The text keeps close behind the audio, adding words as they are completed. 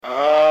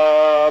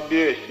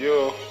kábíyèsí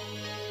o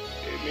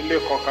èmi lè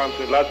kan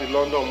council láti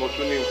London mo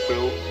tún ní ń pè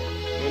ó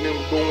mo ní ń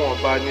gbóhùn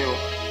ọba ní o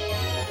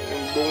ní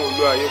ń gbóhùn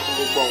olú ayé fún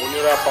gbogbo àwọn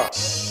oníràpà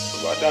tó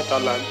bá dé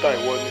Atlanta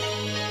ìwọ ni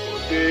mo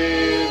dé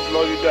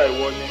Florida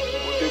ìwọ ni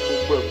mo dé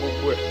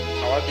gbogbo ẹ̀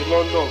àwa ti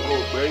London kò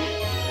gbẹ́yìn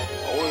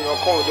àwọn èèyàn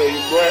kan ò dẹ̀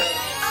ìgbọ́ ẹ̀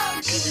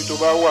kíbi tó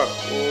bá wà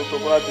tó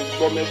bá ti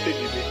gbọ́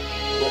mẹ́sẹ̀gì mi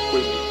wọ́n pè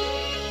mí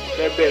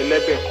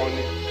lẹ́bẹ̀ kan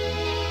ni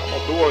àmọ́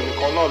pé wọ́n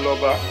nìkan náà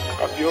lọ́ba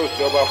àbí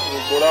òsì ọba fún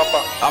gbogbo rápà.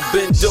 I've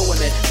been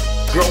doing it,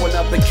 growing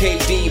up in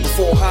KD,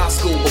 before high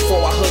school,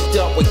 before I hooked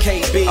up with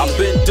KB. I've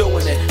been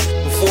doing it,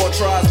 before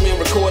Tribesmen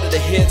recorded the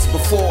hits,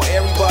 before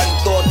everybody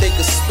thought they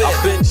could spit.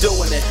 I've been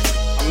doing it,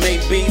 I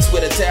made beats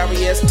with Atari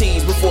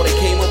STs before they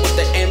came up with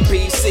the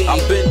MPC.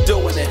 I've been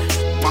doing it,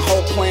 my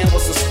whole plan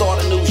was to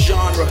start a new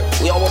genre.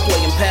 We all were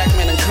playing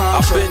Pac-Man and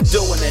Contra. I've been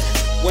doing it,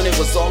 when it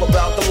was all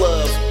about the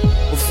love,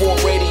 before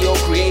radio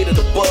created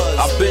a buzz.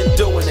 I've been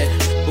doing it,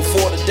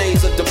 before the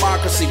days of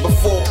democracy,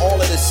 before all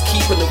of this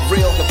keeping it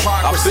real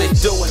hypocrisy. I've been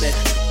doing it,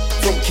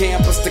 from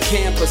campus to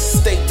campus,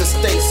 state to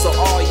state, so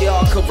all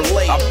y'all could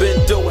relate. I've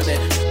been doing it,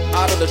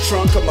 out of the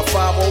trunk of my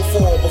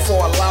 504,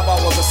 before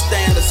Lava was a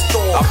standard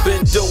store. I've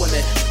been doing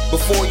it,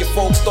 before your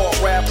folks start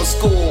rapping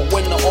school,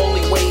 when the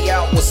only way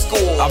out was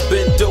school. I've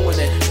been doing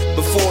it,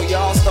 before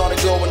y'all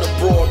started going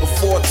abroad,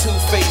 before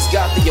Two-Face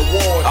got the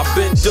award. I've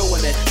been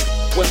doing it,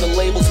 when the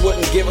labels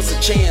wouldn't give us a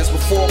chance,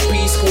 before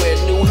P-Square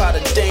knew how to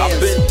dance.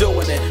 I've been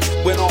doing it,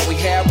 when all we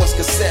had was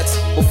cassettes,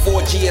 before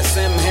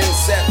GSM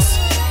handsets.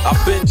 I've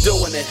been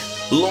doing it,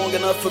 long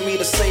enough for me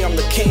to say I'm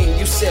the king.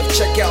 You said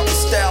check out the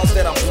styles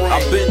that I bring.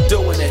 I've been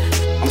doing it,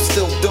 I'm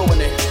still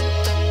doing it,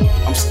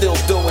 I'm still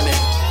doing it,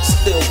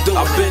 still doing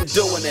it. I've been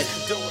doing it.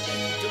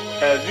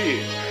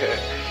 ElDee,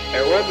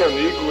 well done,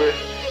 Igwe.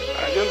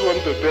 I just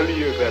want to tell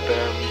you that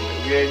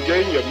we're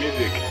enjoying your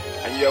music.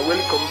 And you are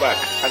welcome back.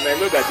 And I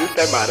know that this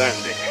time around,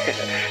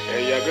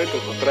 you are going to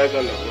surprise all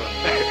of us.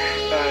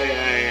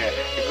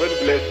 God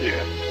bless you.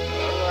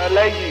 I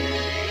like you.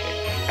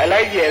 I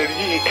like you,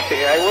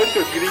 ElDee. I want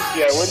to greet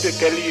you. I want to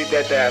tell you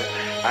that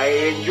I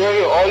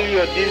enjoy all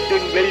your this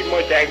thing very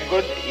much. And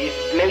God is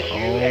bless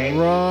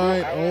you.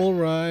 All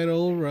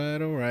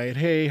right.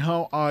 Hey,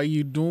 how are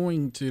you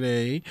doing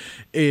today?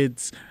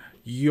 It's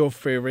your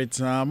favorite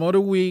time of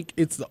the week.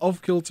 It's the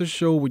Off Kilter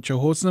Show with your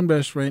host and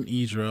best friend,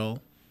 Israel.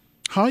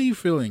 How are you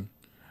feeling?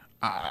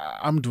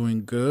 I'm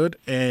doing good.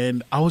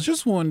 And I was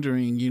just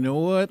wondering, you know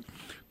what?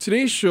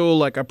 Today's show,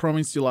 like I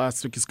promised you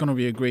last week, is going to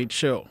be a great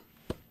show.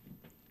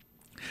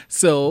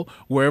 So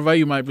wherever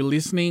you might be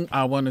listening,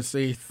 I want to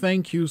say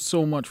thank you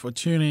so much for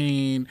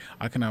tuning in.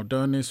 I couldn't have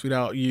done this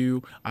without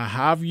you. I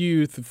have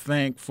you to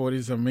thank for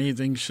this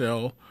amazing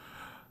show.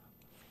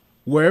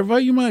 Wherever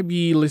you might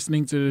be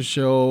listening to the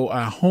show,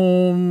 at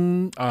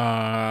home,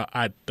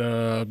 at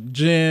the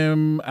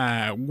gym,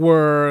 at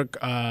work,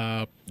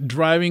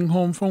 driving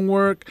home from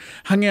work,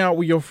 hanging out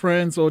with your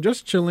friends, or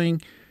just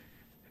chilling,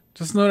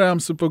 just know that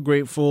I'm super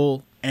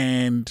grateful,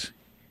 and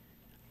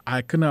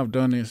I couldn't have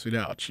done this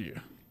without you.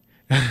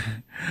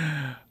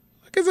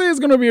 Like I said, it's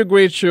going to be a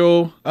great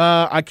show.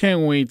 I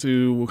can't wait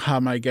to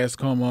have my guests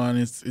come on.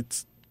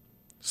 It's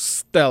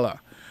stellar.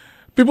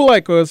 People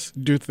like us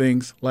do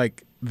things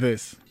like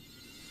this.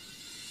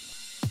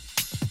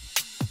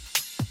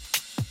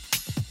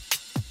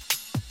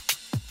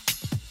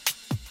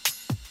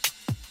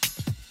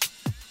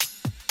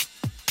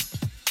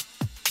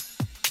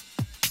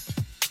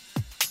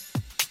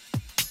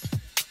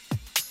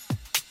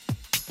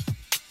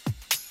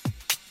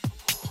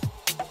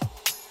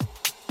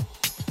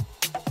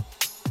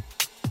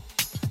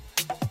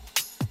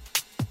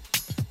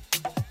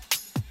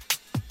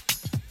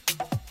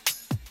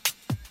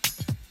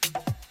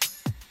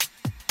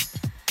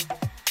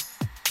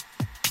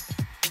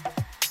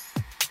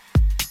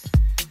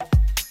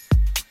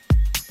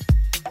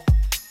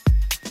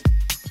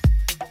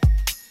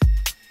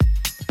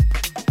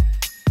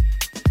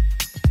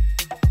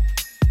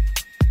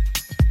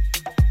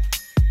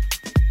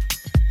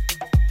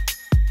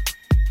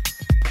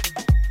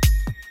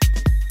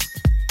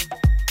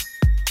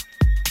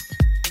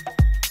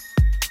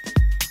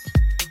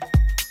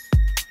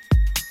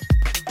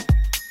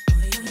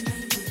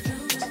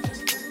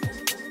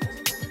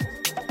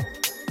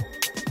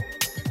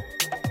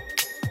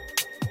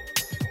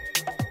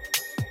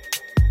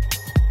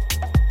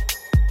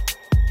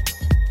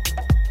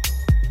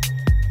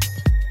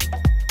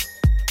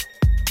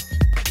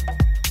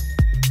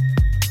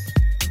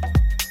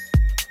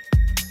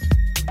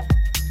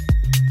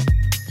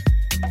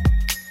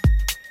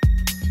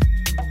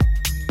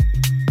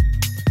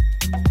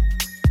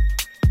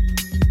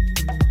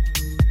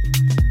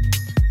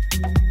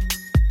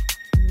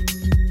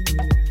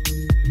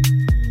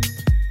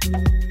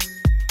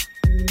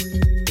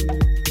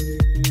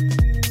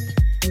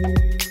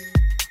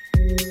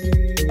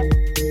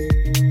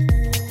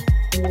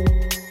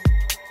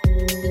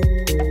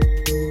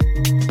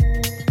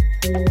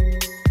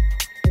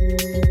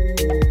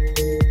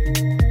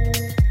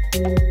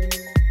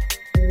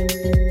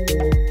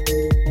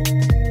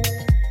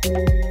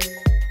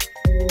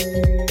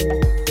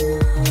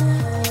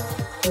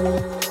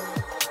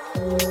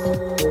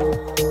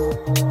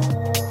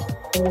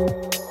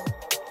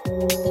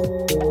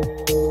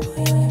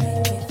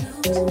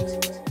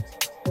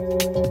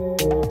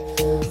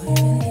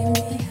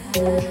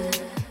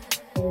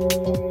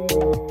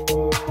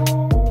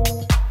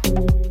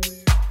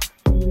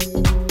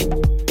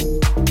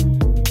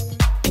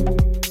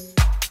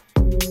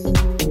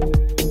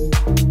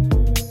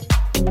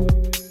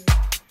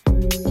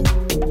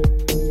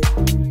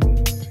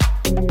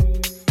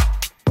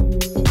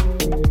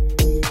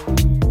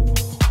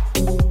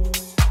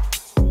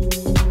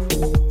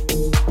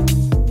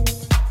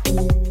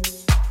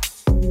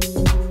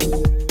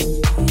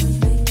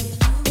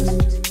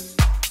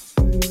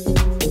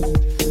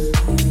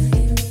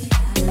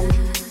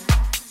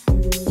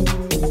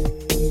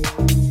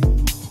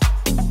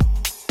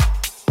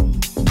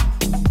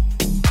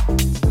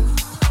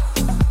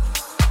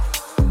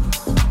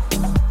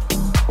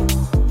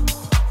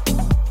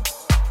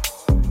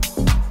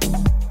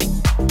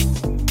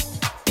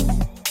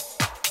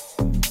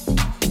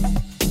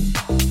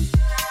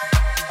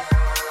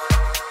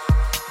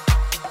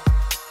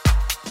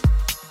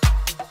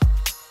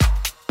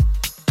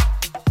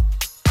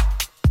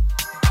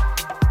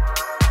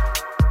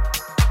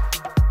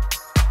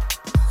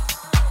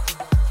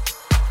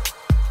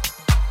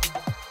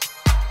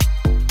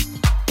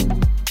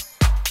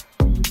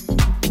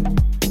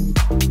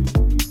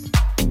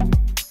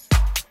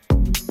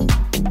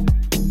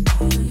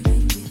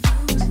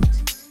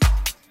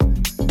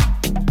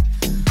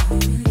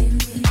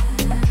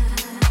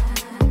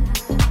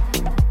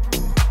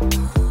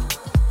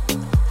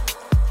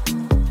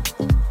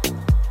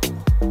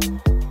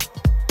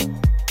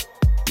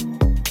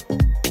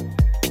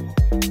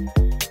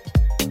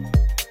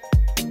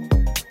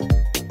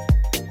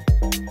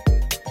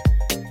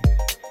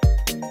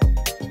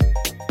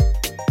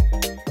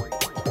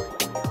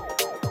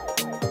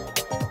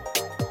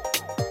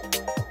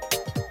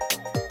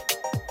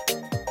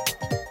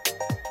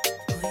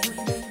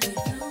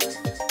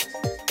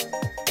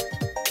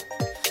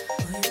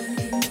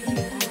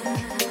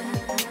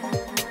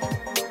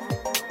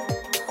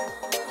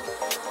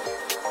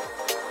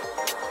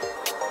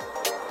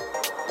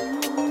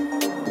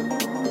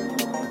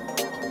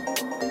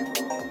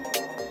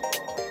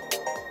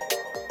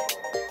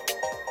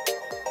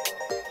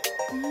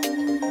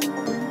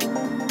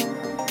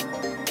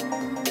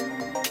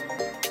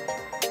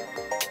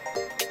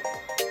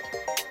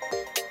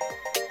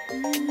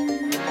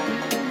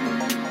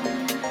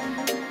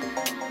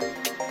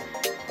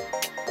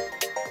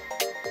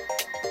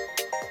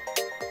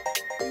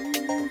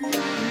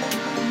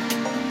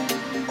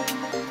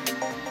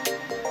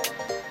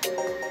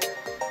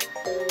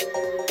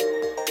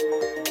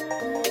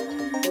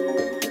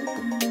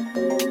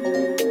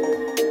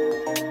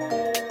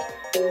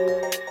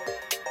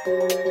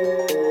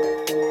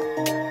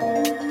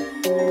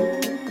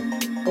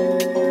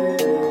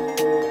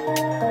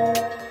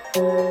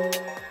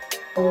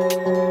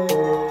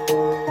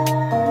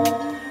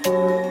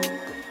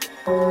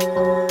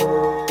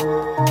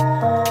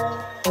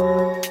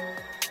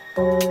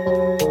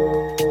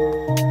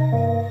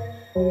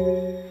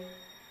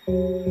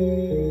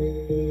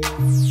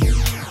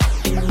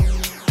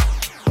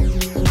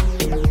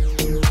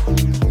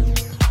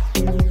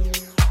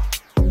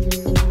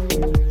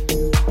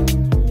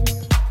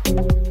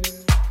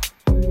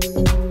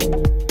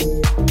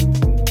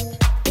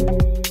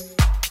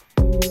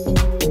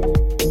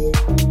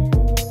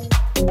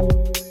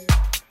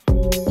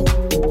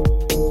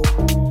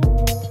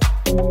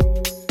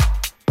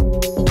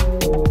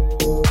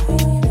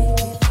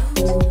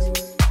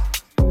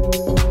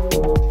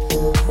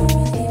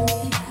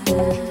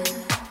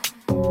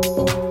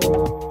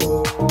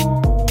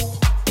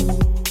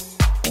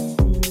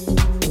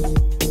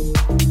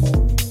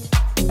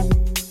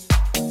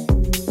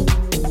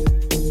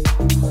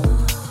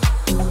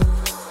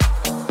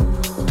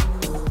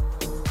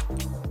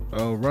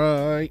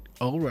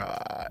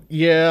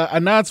 Yeah,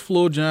 and that's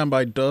Flow Jam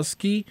by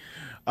Dusky.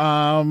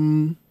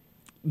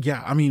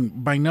 Yeah, I mean,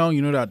 by now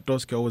you know that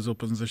Dusky always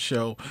opens the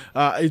show.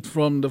 It's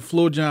from the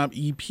Flow Jam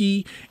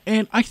EP,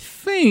 and I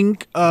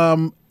think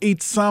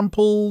it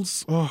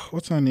samples. Oh,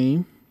 what's her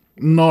name?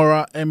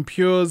 Nora and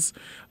Pure's.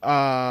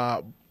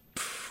 I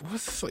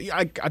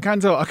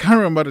can't tell. I can't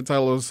remember the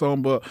title of the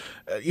song, but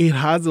it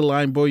has the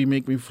line "Boy, you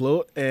make me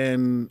float,"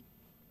 and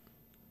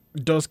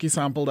Dusky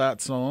sampled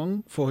that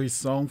song for his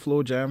song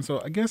Flow Jam.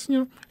 So I guess,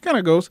 kind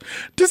of goes.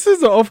 This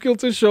is the Off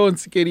Kilter Show on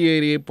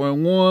CKD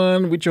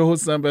 88.1 with your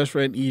host and best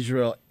friend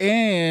Israel.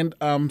 And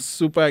I'm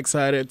super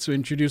excited to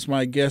introduce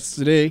my guest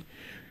today.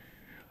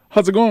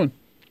 How's it going?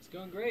 It's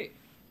going great.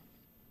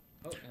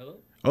 Oh, hello?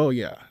 Oh,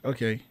 yeah.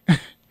 Okay.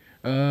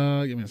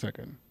 Give me a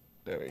second.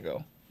 There we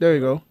go. There we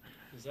go.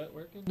 Is that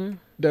working now?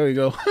 There we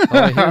go. Oh,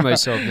 I hear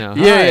myself now.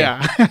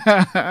 Yeah,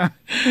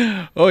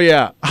 yeah. Oh,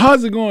 yeah.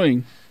 How's it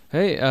going?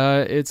 Hey,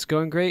 it's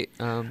going great.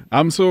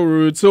 I'm so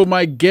rude. So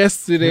my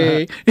guest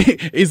today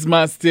is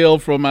Steele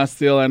from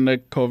Steele and the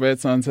Corvette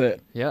Sunset.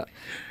 Yeah.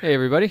 Hey,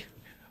 everybody.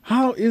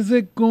 How is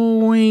it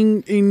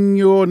going in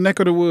your neck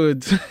of the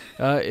woods?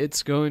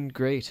 It's going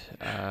great.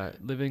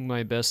 Living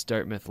my best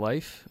Dartmouth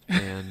life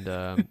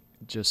and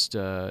just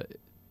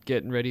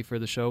getting ready for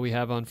the show we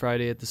have on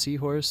Friday at the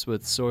Seahorse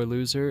with Sore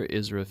Loser,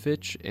 Isra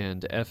Fitch,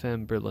 and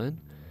FM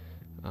Berlin.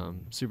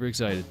 Super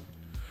excited.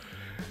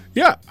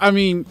 Yeah, I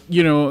mean,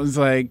 it's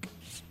like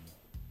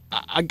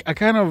I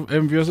kind of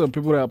envious of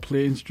people that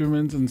play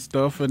instruments and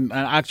stuff and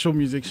actual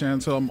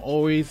musicians. So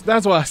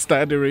that's why I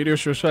started the radio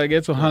show, so I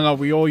get to hang out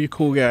with all you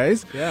cool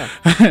guys. Yeah.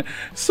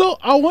 So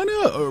I want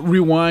to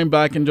rewind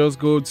back and just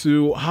go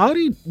to, how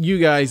did you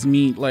guys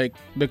meet, like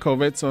the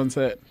Corvette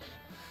Sunset?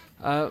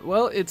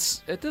 Well,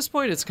 it's at this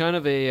point it's kind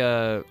of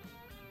a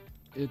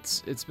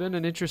it's been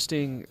an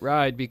interesting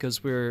ride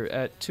because we're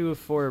at 2 of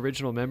 4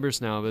 original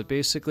members now. But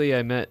basically,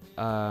 I met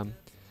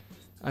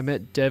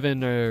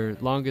Devin, our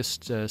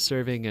longest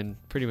serving and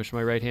pretty much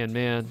my right-hand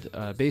man,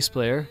 bass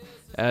player,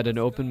 at an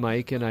open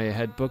mic, and I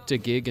had booked a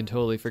gig and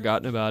totally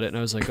forgotten about it. And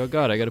I was like, oh,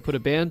 God, I got to put a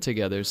band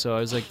together. So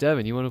I was like,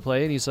 Devin, you want to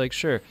play? And he's like,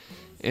 sure.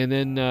 And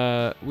then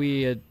I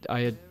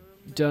had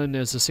done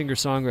as a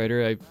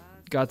singer-songwriter, I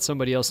got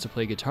somebody else to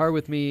play guitar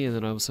with me, and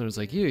then all of a sudden I was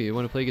like, you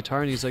want to play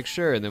guitar? And he's like,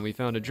 sure. And then we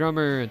found a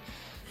drummer,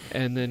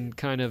 and then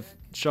kind of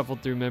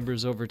shuffled through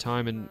members over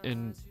time,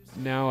 and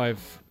now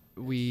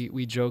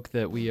we joke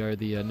that we are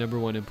the number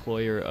 1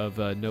 employer of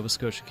Nova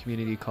Scotia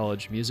Community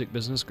College music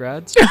business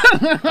grads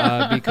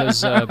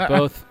because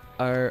both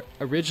our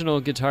original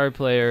guitar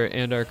player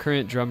and our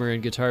current drummer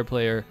and guitar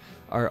player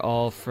are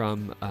all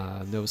from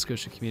Nova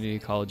Scotia Community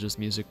College's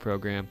music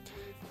program.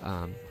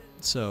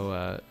 It's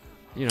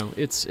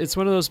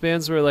one of those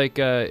bands where I'd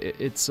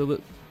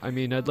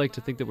like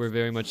to think that we're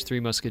very much 3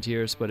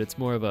 musketeers, but it's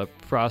more of a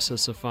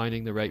process of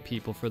finding the right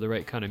people for the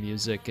right kind of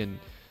music and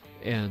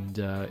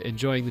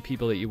enjoying the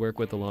people that you work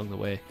with along the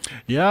way.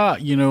 Yeah,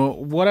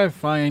 what I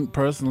find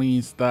personally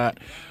is that,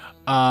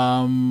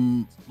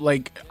 I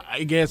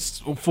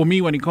guess for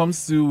me, when it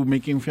comes to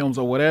making films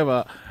or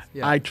whatever,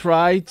 I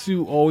try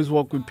to always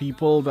work with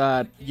people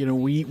that,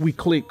 we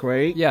click,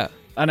 right? Yeah.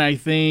 And I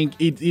think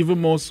it's even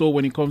more so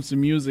when it comes to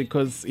music,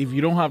 because if you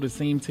don't have the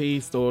same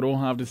taste or don't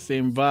have the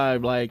same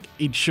vibe, like,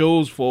 it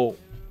shows for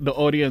the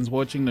audience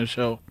watching the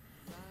show.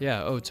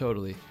 Yeah, oh,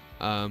 totally.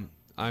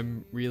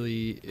 I'm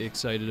really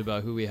excited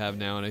about who we have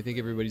now, and I think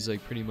everybody's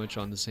like pretty much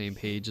on the same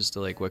page as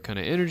to like what kind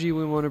of energy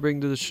we want to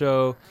bring to the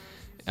show.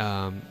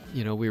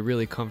 We're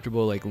really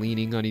comfortable like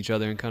leaning on each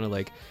other and kind of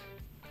like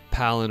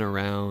palling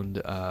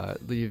around.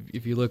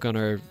 If you look on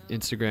our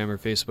Instagram or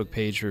Facebook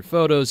page for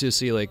photos, you'll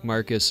see like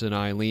Marcus and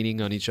I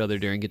leaning on each other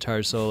during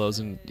guitar solos,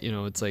 and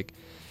it's like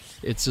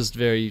it's just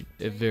very,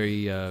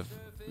 very,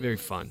 very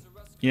fun.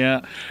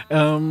 Yeah.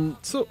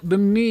 So the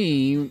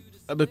name,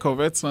 the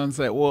Corvette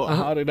Sunset,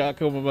 how did that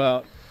come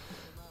about?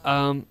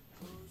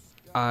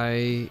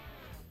 I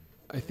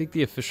think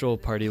the official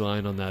party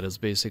line on that is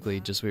basically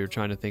just we were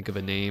trying to think of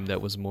a name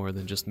that was more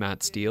than just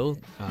Matt Steele,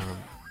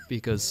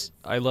 because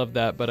I love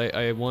that, but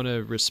I want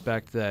to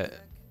respect that.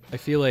 I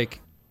feel like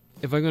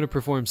if I'm going to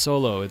perform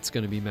solo, it's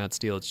going to be Matt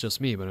Steele. It's just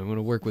me, but I'm going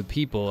to work with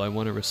people. I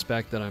want to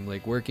respect that I'm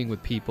like working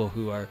with people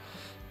who are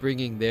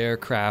bringing their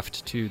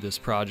craft to this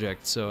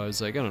project. So I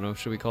was like, I don't know,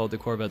 should we call it the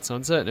Corvette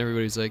Sunset? And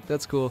everybody's like,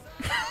 that's cool.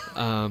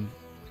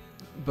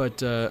 But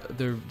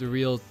the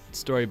real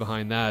story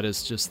behind that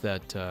is just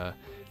that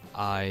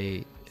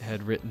I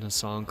had written a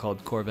song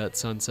called Corvette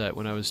Sunset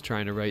when I was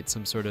trying to write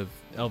some sort of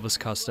Elvis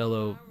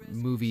Costello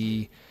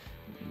movie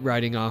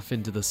riding off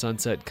into the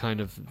sunset kind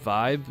of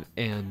vibe,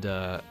 and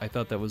I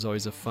thought that was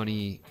always a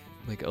funny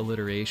like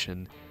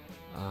alliteration.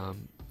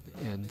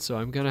 And so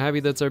I'm kind of happy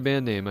that's our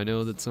band name. I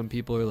know that some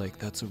people are like,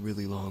 that's a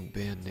really long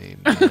band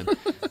name, man.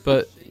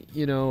 But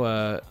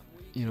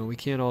we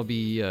can't all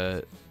be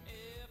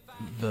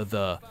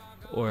the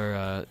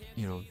or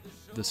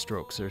the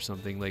Strokes or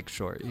something like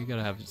short. You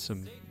gotta have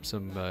some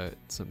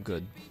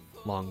good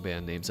long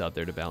band names out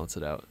there to balance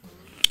it out.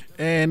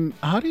 And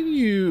how did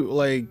you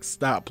like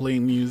start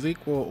playing music?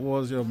 What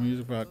was your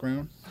music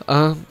background?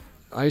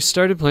 I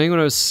started playing when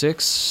I was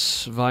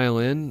 6,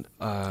 violin.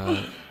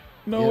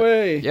 No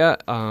way. Yeah.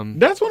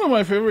 That's one of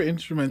my favorite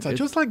instruments. I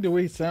just like the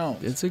way it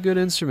sounds. It's a good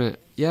instrument.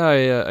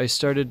 Yeah, I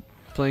started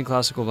playing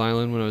classical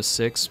violin when I was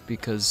 6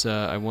 because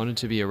I wanted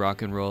to be a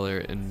rock and roller,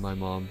 and my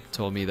mom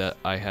told me that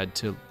I had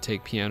to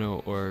take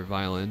piano or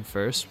violin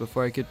first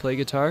before I could play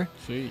guitar.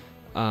 Sweet.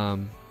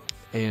 So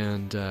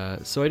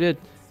I did,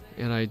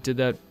 and I did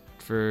that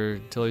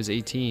till I was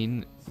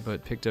 18,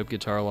 but picked up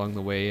guitar along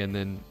the way. And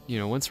then,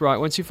 once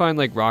you find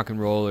like rock and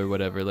roll or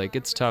whatever, like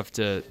it's tough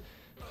to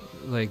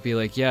like be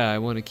like, yeah, I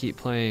want to keep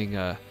playing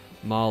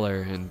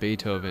Mahler and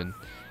Beethoven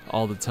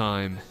all the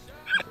time.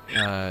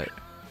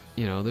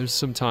 There's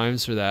some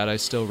times for that. I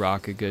still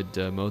rock a good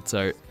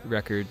Mozart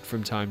record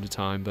from time to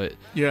time, but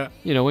yeah,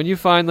 when you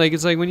find like,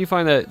 it's like when you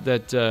find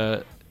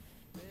that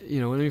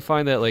when you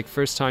find that like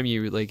first time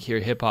you like hear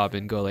hip hop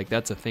and go like,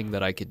 that's a thing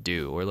that I could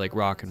do, or like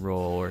rock and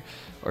roll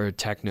or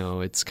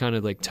techno, it's kind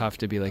of like tough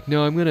to be like,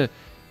 no, I'm gonna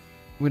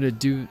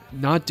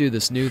not do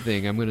this new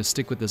thing. I'm gonna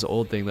stick with this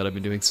old thing that I've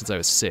been doing since I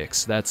was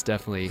 6. That's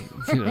definitely,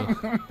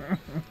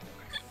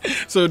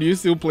 So do you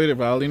still play the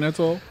violin at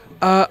all?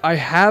 I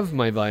have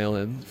my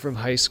violin from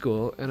high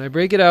school, and I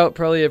break it out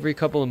probably every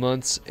couple of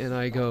months, and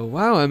I go,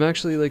 wow, I'm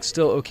actually like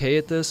still okay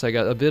at this. I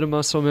got a bit of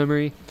muscle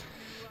memory,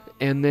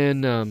 and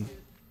then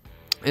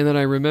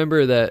I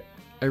remember that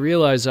I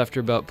realized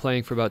after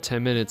playing for about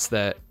 10 minutes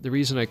that the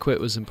reason I quit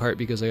was in part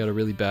because I got a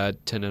really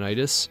bad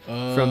tendonitis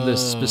from the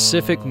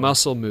specific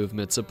muscle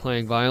movements of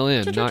playing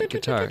violin, not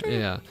guitar.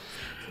 Yeah.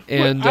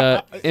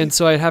 And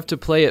so I'd have to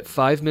play it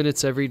 5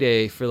 minutes every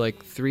day for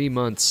like 3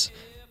 months,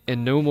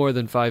 and no more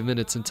than 5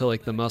 minutes until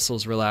like the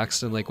muscles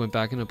relaxed and like went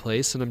back into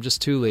place. And I'm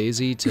just too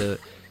lazy to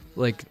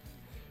like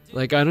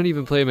I don't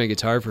even play my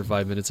guitar for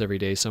 5 minutes every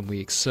day some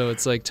weeks. So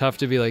it's like tough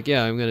to be like,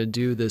 yeah, I'm going to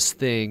do this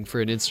thing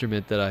for an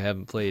instrument that I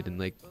haven't played in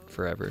like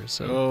forever.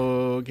 So.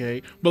 Oh,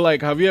 okay. But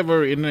like, have you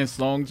ever written a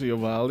song to your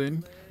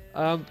violin?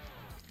 Not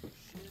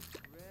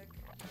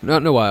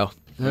in a while.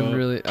 I haven't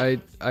really.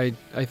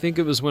 I think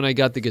it was when I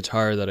got the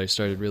guitar that I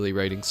started really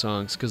writing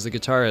songs, because the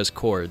guitar has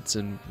chords,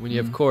 and when you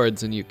have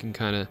chords, and you can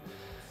kind of.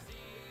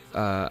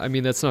 I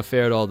mean, that's not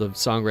fair to all the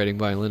songwriting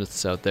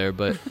violinists out there,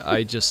 but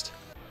I just,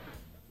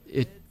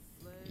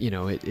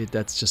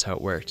 that's just how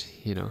it worked,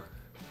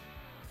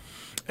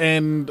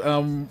 And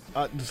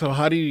so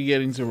how did you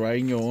get into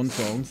writing your own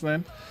songs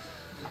then?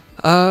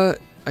 I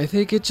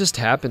think it just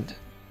happened,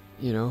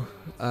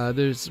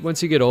 There's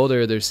once you get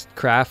older, there's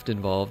craft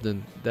involved,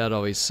 and that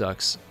always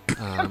sucks.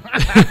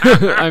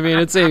 I mean,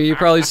 it's you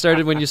probably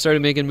started when you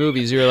started making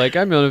movies. You were like,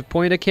 I'm gonna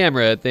point a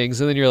camera at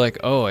things, and then you're like,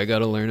 oh, I got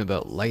to learn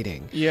about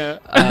lighting. Yeah.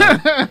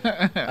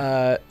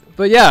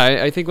 But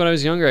yeah, I think when I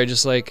was younger, I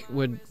just like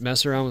would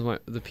mess around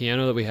with the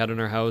piano that we had in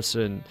our house,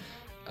 and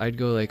I'd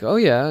go like, oh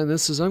yeah, and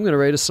I'm gonna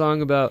write a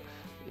song about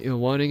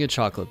wanting a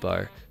chocolate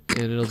bar.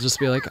 And it'll just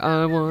be like,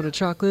 I want a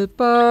chocolate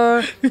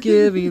bar,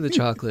 give me the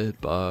chocolate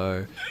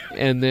bar.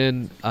 And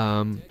then,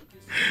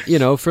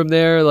 from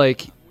there,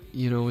 like,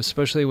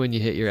 especially when you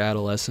hit your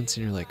adolescence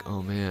and you're like,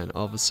 oh man,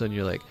 all of a sudden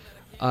you're like,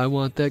 I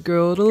want that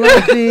girl to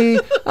like me.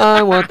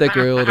 I want that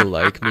girl to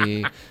like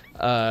me.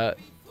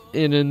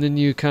 And then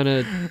you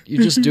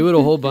just do it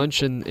a whole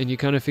bunch, and you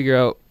kind of figure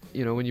out,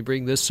 when you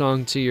bring this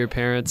song to your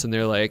parents and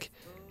they're like,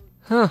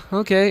 huh,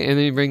 okay. And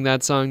then you bring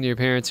that song to your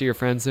parents or your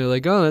friends, they're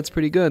like, oh, that's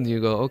pretty good. And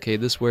you go, okay,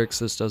 this works,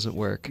 this doesn't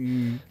work.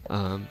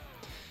 I'm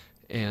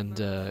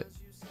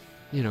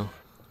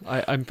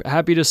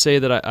happy to say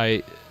that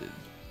I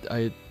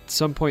at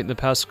some point in the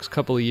past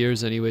couple of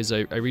years anyways,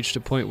 I reached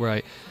a point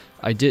where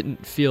I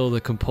didn't feel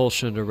the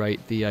compulsion to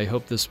write the I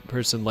hope this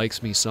person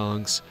likes me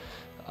songs.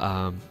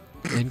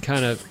 And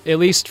kind of, at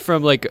least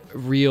from like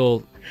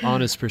real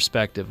honest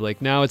perspective,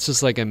 like now it's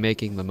just like I'm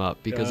making them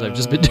up because I've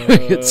just been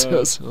doing it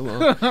so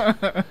long.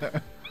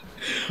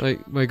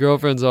 Like my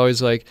girlfriend's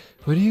always like,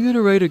 when are you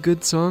gonna write a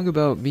good song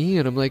about me?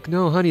 And I'm like,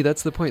 no honey,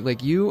 that's the point.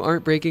 Like, you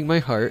aren't breaking my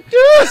heart,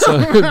 so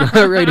I'm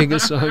not writing a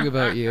song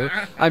about you.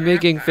 I'm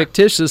making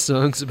fictitious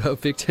songs about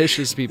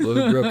fictitious people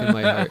who broke in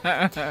my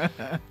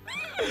heart.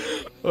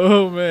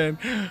 Oh man,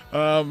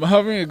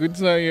 having a good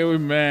time here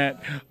with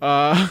Matt.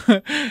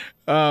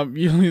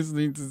 You're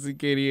listening to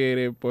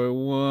CKD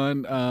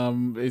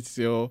 88.1. It's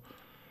your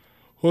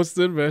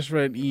hosted best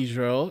friend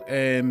Israel,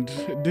 and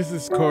this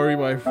is Cory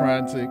by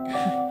Frantik.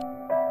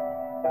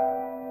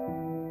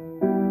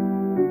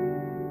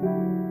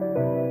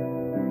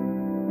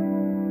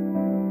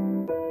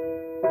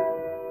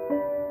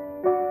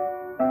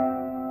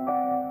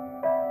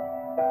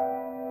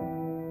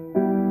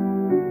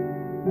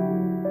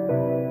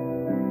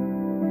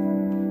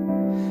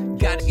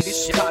 Gotta get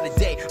this shit out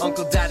today.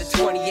 Uncle died at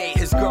 28.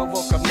 His girl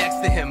woke up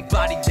next to him,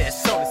 body dead,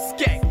 so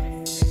escape.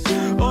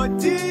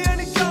 ElDee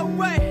and it go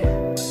away.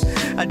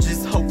 I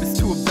just hope it's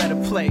to a better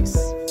place.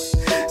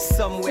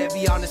 Somewhere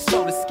beyond the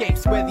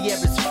soulscapes, where the air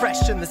is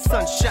fresh and the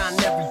sun shine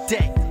every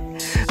day.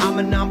 I'm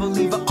a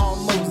non-believer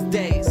on most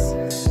days,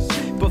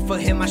 but for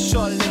him I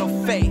show a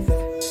little faith.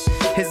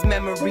 His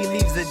memory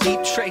leaves a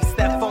deep trace.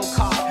 That phone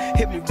call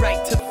hit me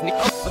right to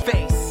the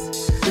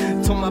face.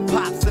 Told my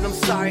pops that I'm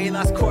sorry. sorry he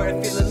lost Cory,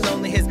 feeling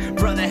lonely. His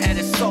brother had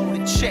his soul to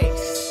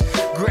chase.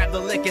 Grabbed the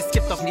liquor,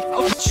 skipped off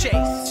the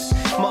chase.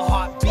 My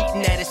heart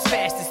beating at his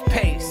fastest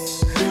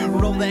pace.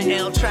 Roll the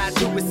L, tried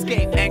to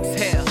escape,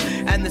 exhale,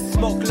 and the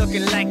smoke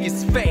looking like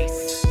his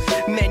face.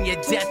 Man, your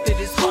death, it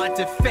is hard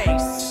to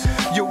face.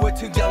 You were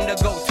too young to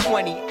go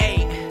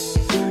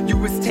 28. You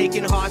was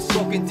taking hearts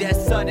broken, death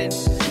sudden.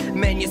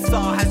 Man, your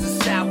soul has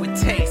a sour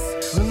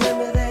taste.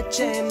 Remember that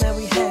jam that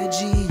we had,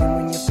 G? You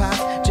and your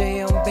pop,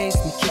 J on bass,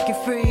 me kick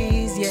it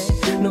freeze, yeah.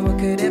 No one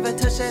could ever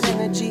touch that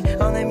energy.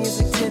 On that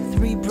music tip,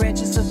 3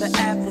 branches of the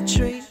apple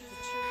tree.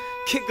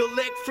 Kick a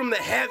lick from the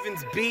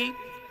heavens, B.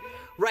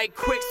 Right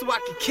quick so I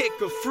can kick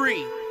her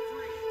free.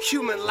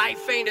 Human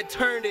life ain't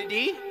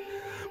eternity,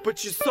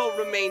 but your soul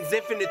remains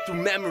infinite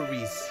through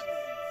memories.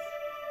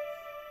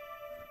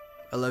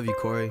 I love you,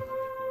 Cory.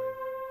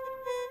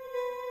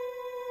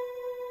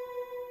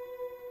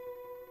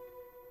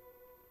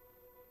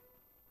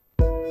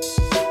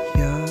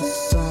 Your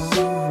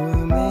soul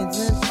remains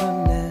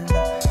infinite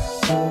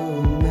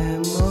through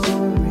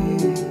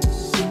memories.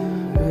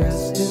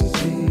 Rest in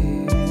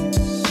peace.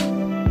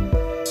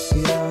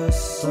 Your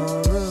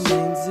soul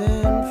remains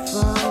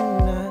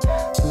infinite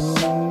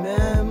through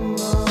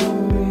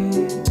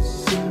memories.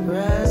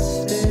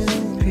 Rest in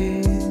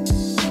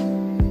peace.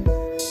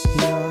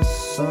 Your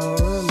soul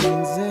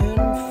remains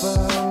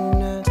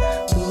infinite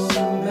through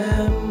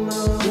memories.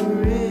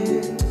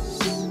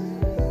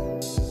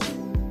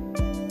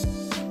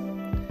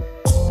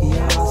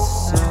 Your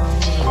soul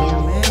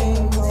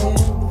remains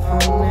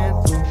infinite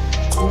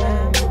through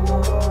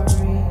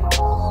memories.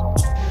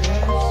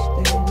 Rest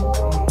in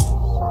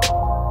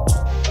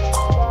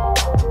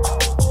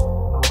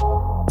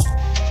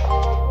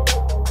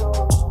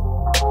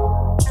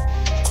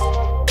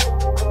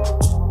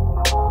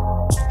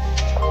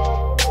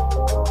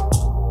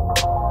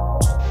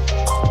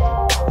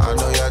I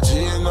know you're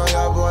cheating on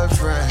your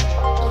boyfriend.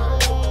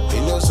 He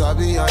knows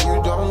Sabi how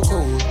you done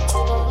cool.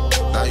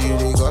 Now you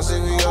need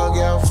gossip with your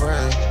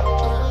girlfriend.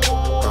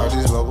 All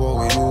this bubble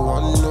when you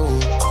want to know.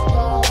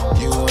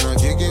 You wanna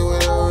kick it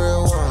with a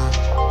real one.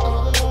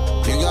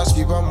 You gotta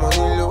keep our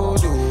money low,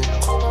 dude.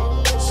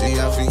 See,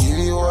 I forgive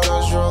you all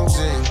the strong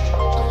thing,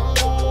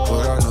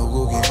 but I know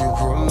go give you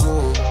promo.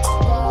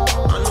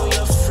 I know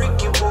you're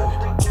freaky, baby.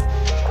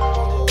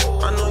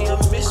 I know you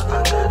miss me,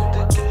 baby.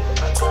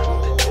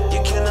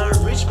 You cannot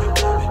reach me,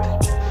 baby.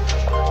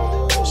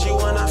 She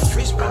wanna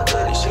freeze me,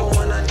 baby. She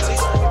wanna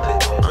taste me,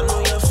 baby. I know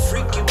you're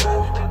freaky,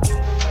 baby.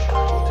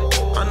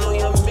 I know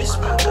you miss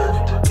me, baby.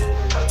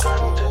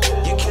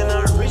 You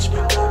cannot reach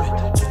me, baby.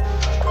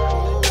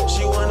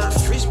 She wanna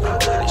freeze me,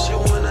 baby. She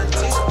wanna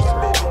taste me,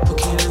 baby.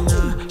 Okay,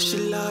 nah, she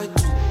like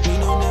me,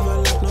 no never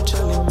like no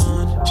Charlie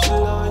man. She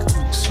like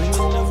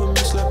swinging, never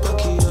miss like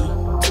Pakia.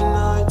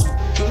 Tonight,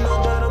 you know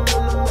that I'm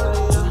on the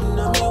Malia.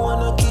 Now me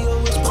wanna kill you,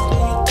 whisper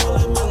that you tell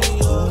like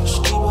Malia.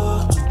 She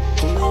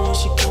only when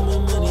she come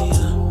in money,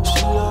 yeah.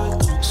 She like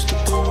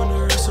stupid when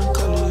her ass on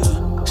Kalia.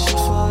 She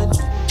fine,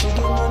 she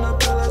get man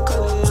up like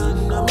Kalia.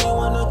 Now me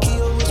wanna kill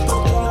you, whisper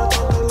that you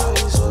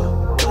tantalize her.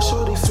 That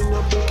shorty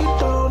finna break it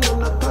down on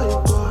the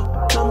piper.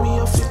 Now me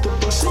I fit to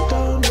bust it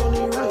down on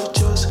the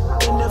righteous.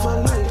 They never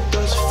liked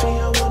us,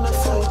 fear wanna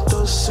fight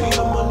us. See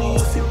your money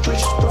if you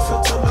preach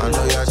perfect. I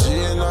know you're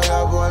cheating on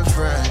your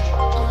boyfriend.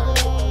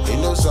 He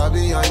knows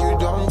Sabi how you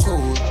done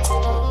cool.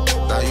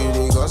 Now you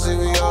need gossip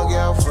with your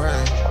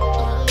girlfriend.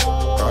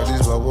 All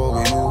this bubble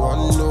when you want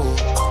to know.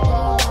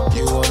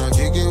 You wanna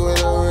kick it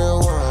with a real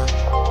one.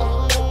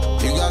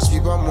 You gotta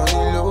keep our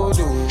money low,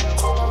 dude.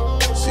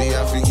 See, I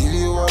forgive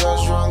you all the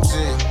strong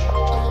thing,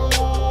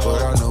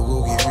 but I know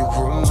go give you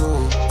promo.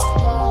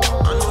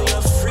 I know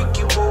you're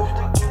freaky, baby.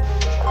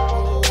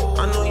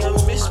 I know you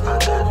miss me,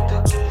 baby.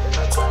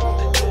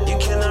 You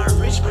cannot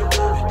reach me,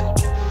 baby.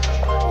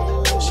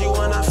 She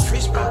wanna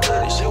freeze me,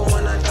 baby. She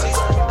wanna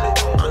taste me,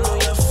 baby. I know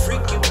you're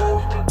freaky,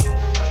 baby.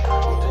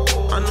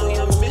 I know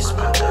you miss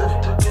me, baby.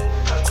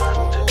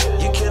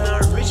 You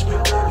cannot reach me,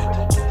 baby.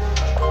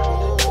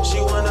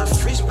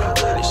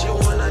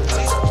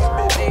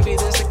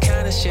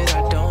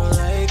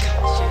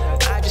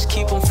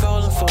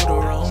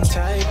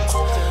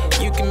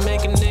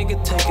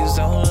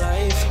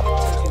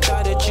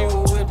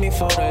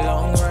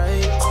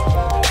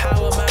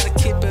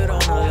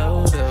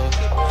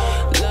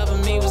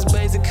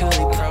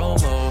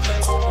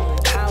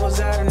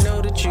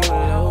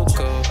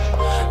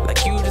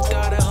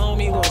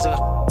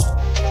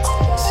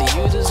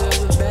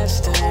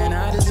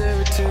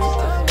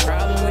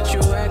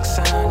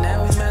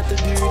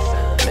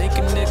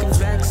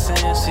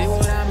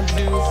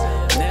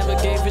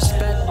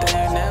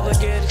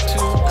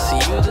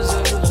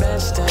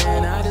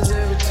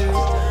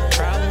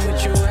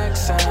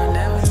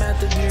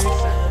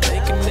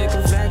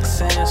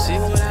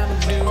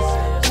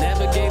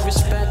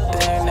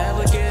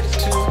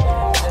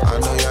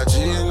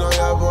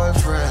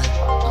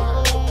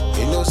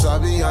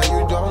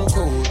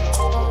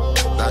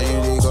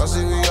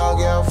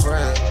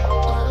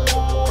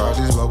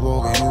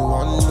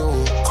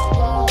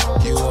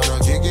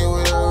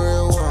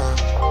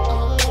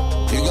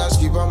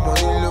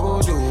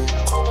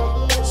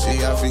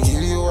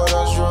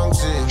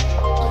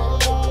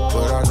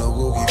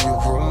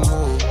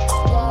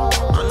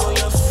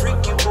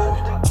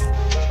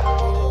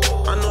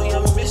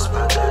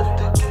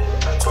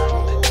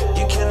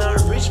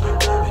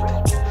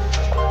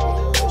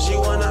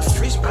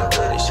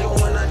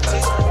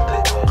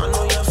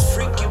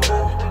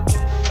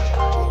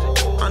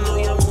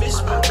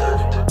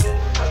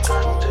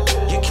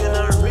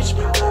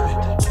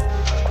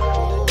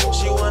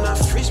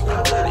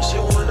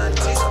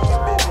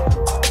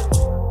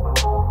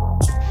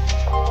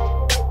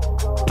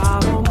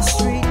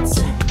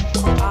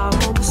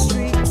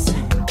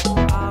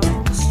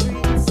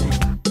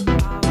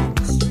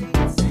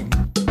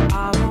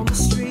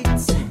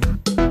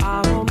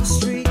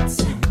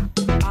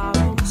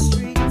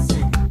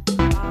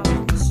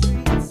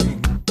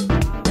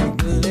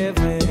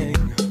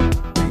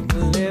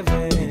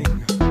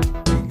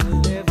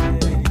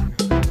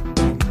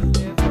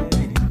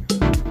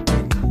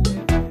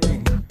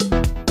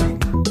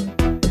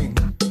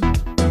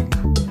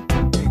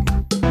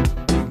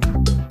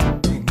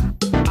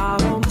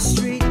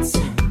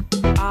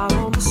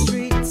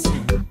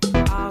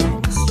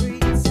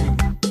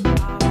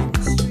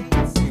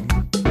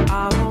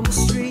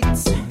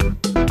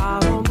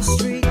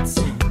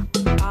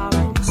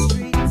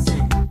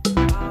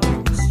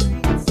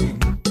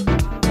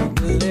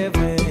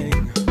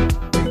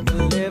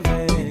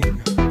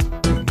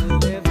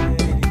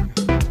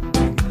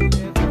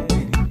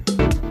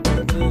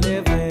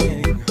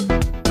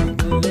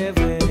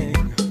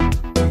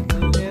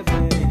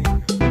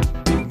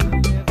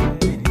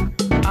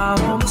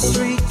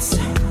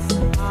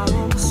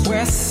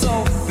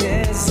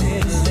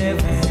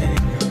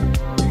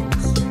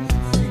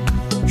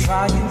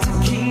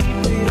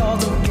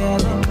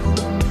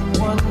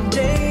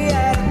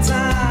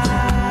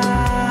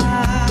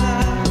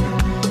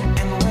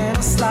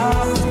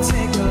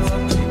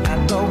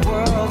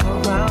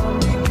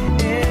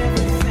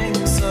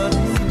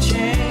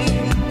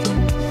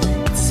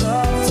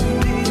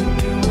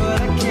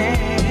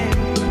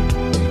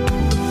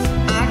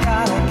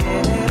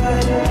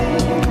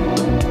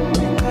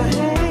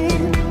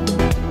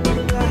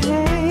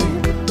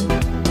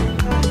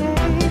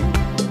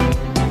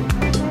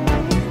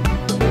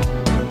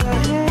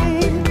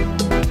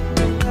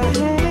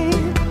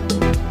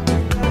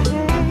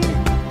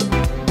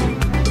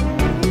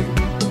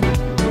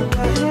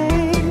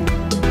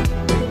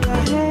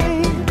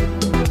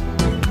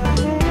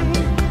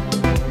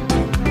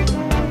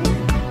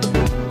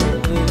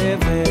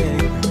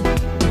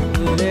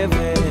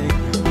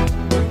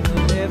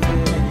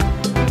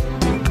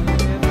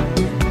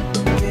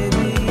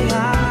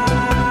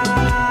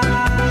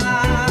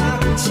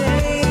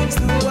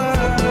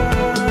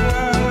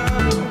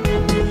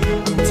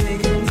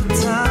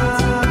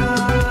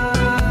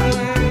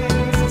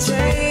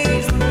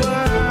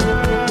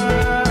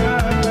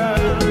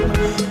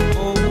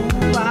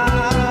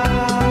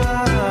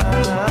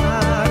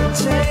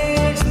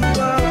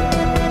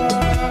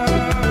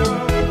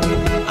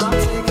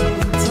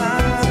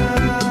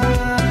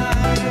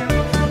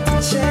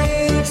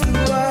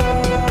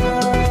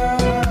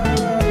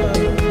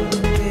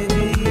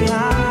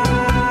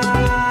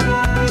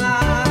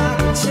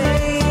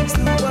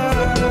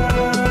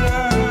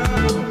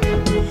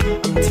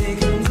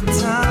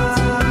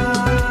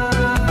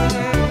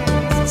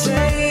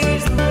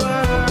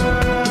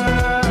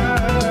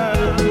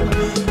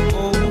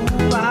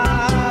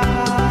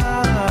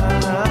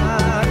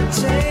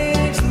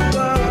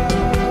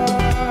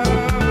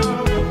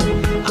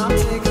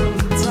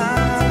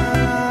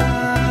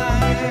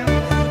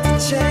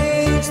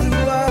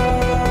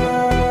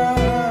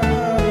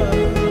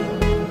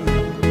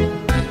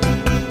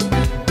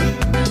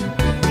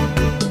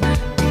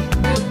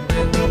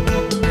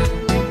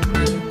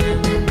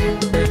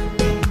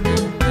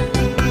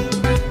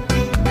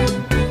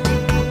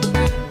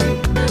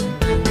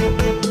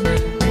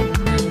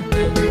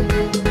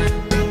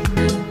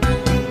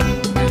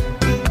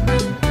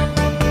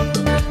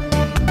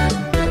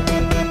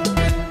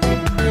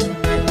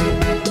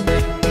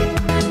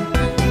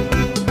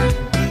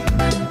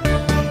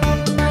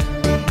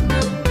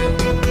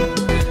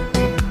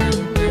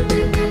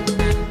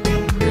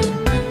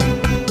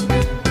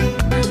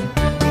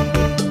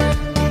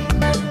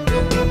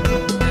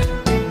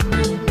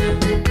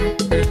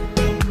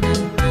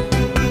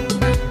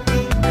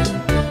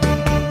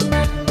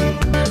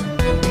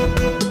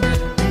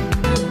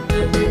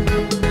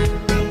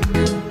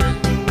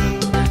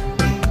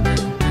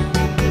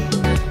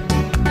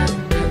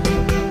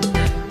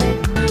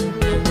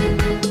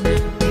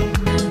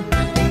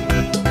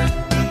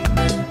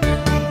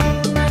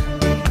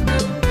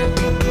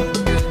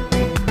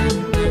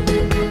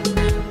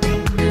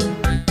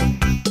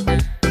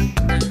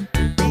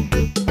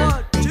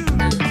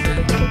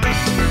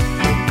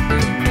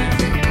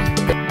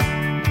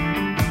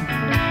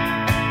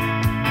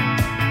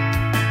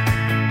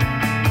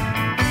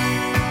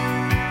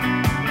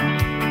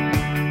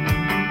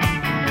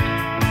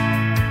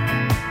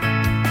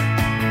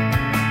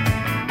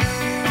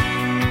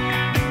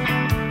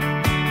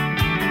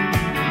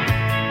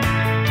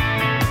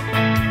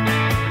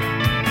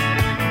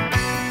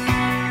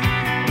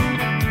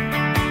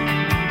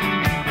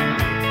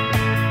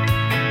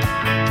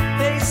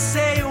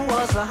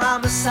 a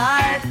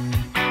homicide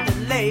that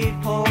laid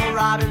poor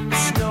Rob in the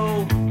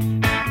snow.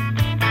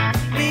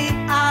 Me,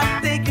 I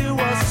think it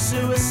was a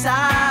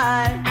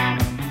suicide.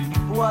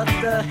 What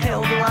the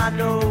hell do I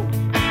know?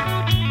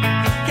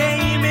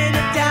 Came in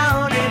a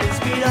down in his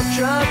beat-up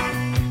truck,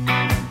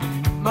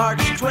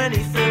 March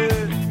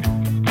 23rd.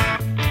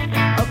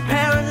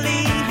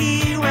 Apparently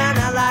he went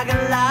out like a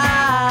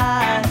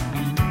lie.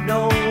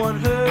 No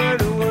one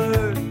heard a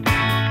word.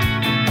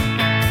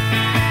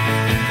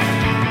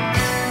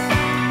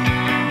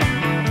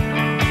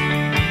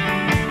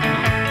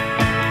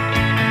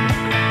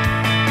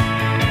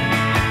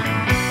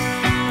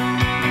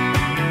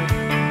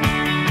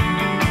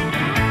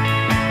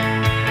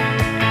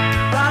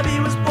 Robbie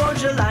was born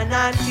July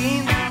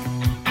 19th,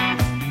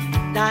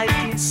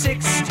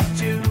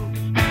 1962.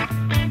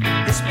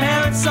 His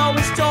parents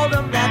always told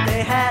him that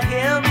they had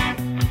him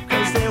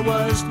 'cause there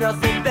was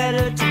nothing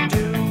better to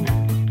do.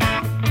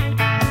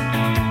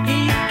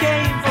 He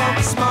came from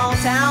a small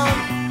town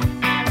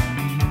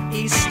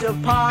east of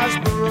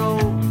Parsboro.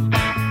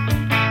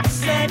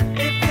 Said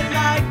if you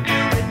like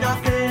doing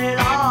nothing at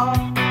all,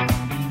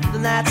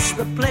 then that's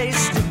the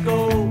place to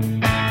go.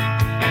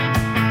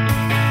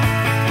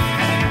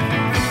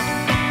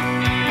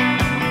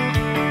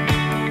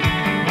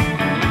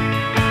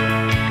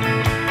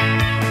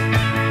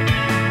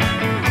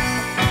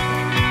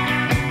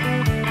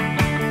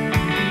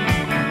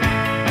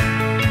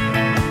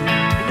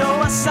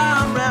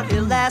 Saw him around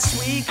here last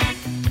week,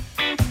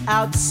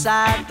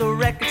 outside the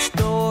record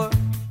store.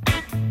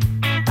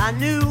 I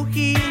knew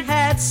he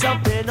had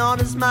something on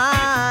his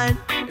mind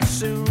as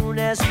soon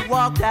as he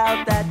walked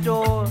out that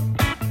door.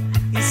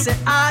 He said,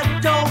 I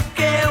don't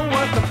care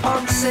what the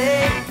punks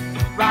say,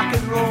 rock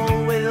and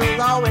roll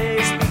will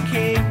always be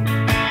king.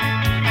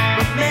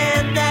 But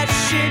man, that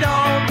shit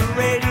on the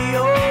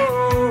radio,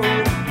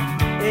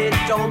 it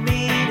don't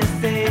mean a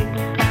thing.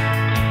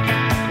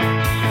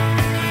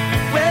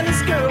 Well,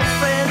 his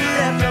girlfriend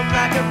left him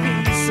like a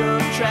piece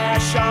of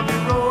trash on the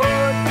road,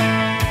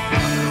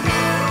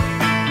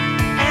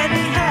 and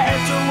he had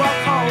to walk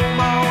home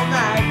all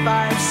night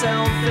by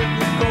himself in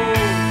the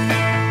cold.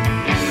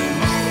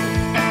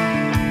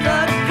 The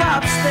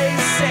cops, they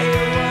say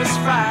it was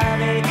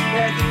Friday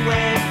that he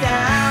went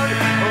down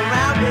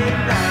around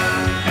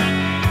midnight,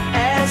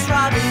 as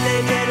Robbie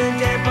lay dead and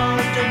dead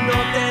under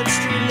North End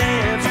Street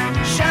lamps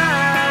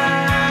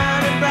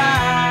shining bright.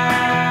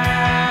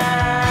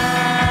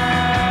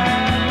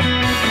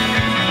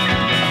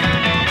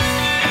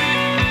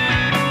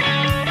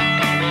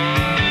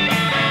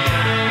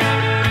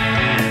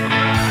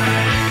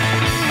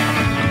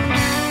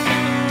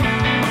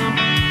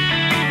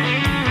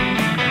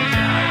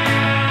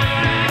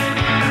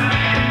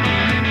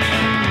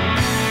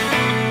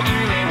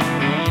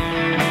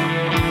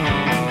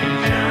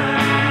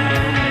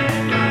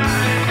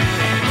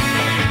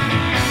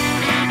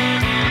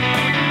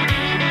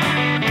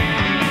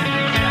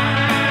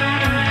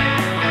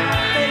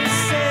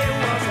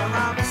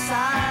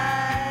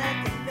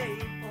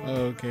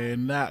 Okay,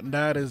 and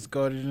that is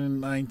Gottingen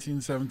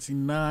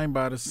 1979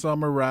 by the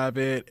Summer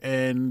Rabbit.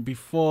 And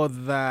before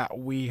that,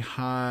 we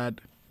had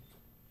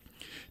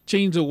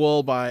Change the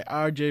World by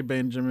R.J.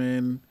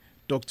 Benjamin,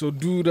 Dr.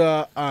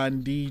 Duda,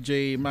 and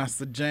DJ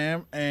Master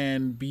Jam.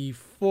 And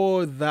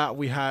before that,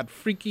 we had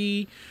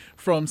Freaky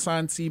from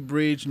Santi,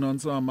 Bridge,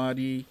 Nonso,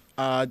 Amadi.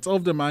 It's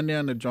Of the Mandy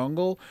and the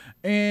Jungle.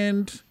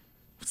 And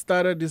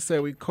started this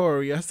set with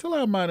Cory. I still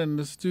have Matt in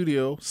the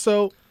studio.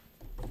 So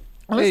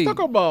let's talk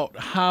about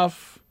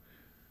half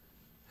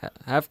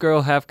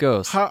girl, half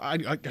ghost.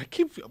 I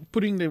keep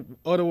putting the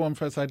other one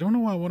first. I don't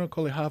know why I want to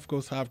call it half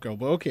ghost, half girl,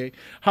 but okay,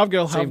 half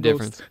girl, half Same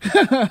ghost.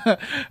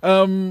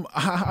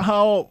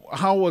 How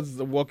was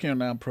the working on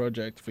that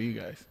project for you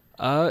guys?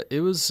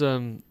 It was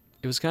kind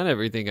of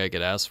everything I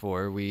could ask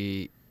for.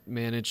 We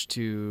managed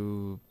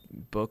to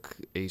book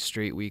a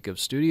straight week of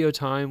studio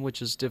time, which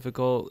is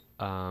difficult.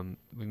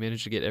 We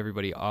managed to get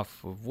everybody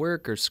off of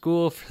work or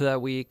school for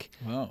that week.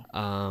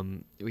 Wow.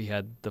 We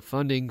had the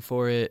funding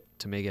for it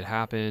to make it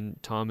happen.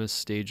 Thomas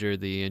Stager,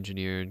 the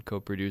engineer and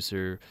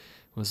co-producer,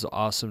 was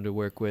awesome to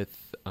work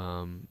with.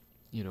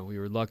 We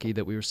were lucky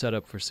that we were set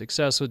up for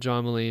success with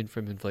John Mullane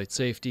from In-Flight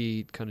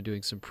Safety, kind of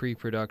doing some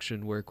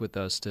pre-production work with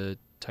us to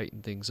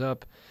tighten things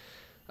up.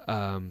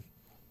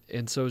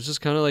 And so it's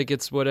just kind of like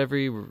it's what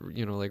every,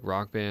 like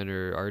rock band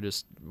or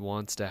artist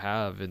wants to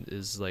have, and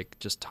is like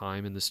just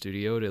time in the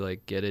studio to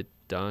like get it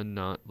done.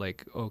 Not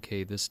like,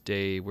 okay, this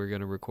day we're going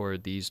to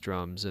record these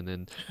drums, and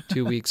then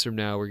 2 weeks from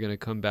now we're going to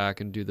come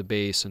back and do the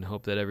bass and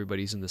hope that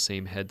everybody's in the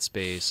same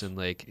headspace. And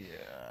like,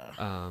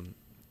 that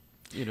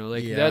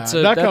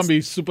can be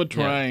super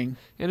trying. Yeah.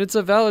 And it's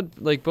a valid,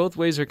 like both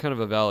ways are kind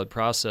of a valid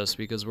process,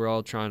 because we're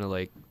all trying to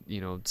like,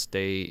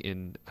 stay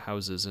in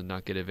houses and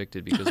not get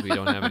evicted because we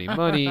don't have any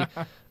money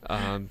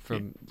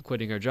from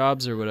quitting our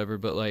jobs or whatever.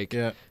 But like,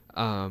 it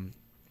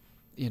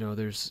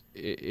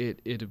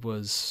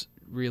was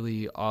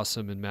really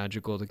awesome and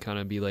magical to kind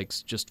of be like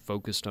just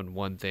focused on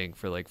one thing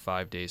for like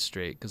 5 days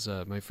straight. Because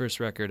my first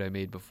record I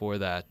made before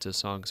that,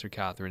 Songs for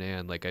Catherine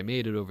Ann, like I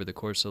made it over the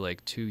course of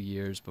like 2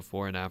 years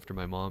before and after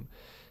my mom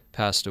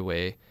passed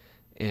away,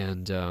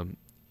 and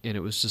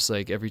it was just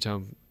like every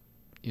time,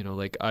 you know,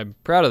 like I'm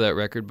proud of that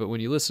record, but when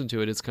you listen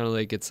to it, it's kind of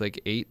like it's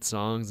like 8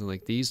 songs, and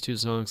like these 2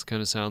 songs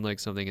kind of sound like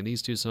something, and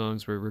these 2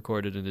 songs were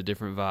recorded in a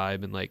different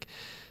vibe, and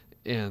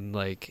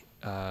like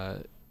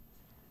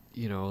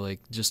you know, like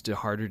just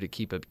harder to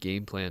keep a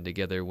game plan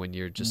together when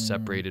you're just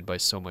separated by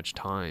so much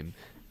time.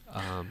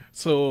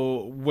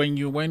 So when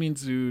you went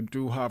into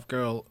Do Half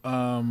Girl,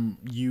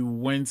 you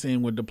went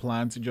in with the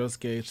plan to just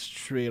get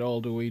straight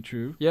all the way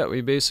through? Yeah,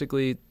 we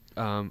basically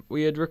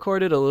we had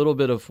recorded a little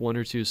bit of 1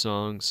 or 2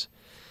 songs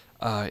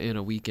in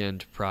a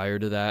weekend prior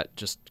to that,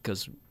 just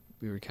because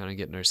we were kind of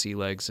getting our sea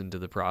legs into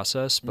the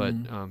process.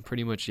 But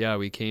pretty much, yeah,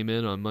 we came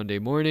in on Monday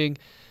morning,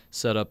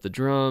 set up the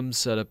drums,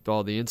 set up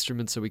all the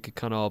instruments so we could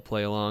kind of all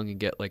play along and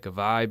get like a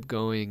vibe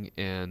going.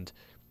 And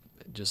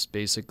just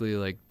basically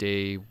like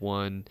day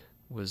 1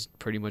 was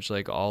pretty much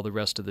like all the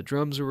rest of the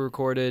drums were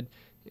recorded.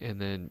 And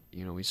then,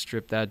 you know, we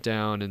stripped that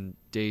down, and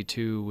day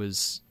 2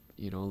 was,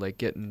 you know, like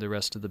getting the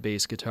rest of the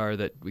bass guitar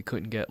that we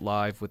couldn't get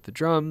live with the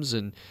drums,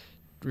 and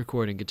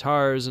recording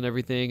guitars and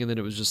everything. And then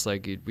it was just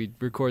like we'd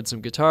record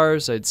some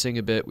guitars, I'd sing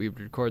a bit, we'd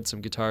record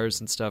some guitars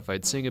and stuff,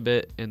 I'd sing a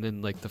bit, and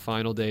then like the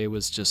final day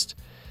was just,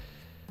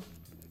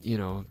 you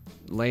know,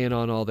 laying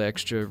on all the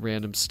extra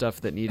random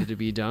stuff that needed to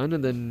be done.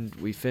 And then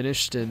we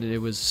finished and it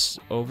was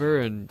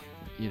over, and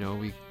you know,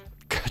 we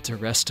got to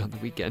rest on the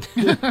weekend.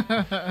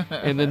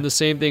 And then the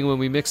same thing when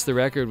we mixed the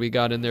record, we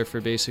got in there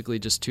for basically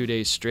just 2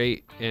 days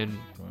straight, and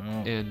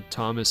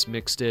Thomas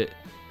mixed it,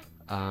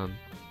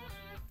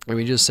 and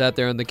we just sat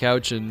there on the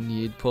couch, and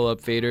he'd pull up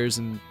faders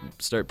and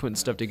start putting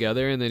stuff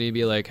together, and then he'd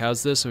be like,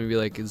 how's this? And we'd be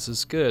like, is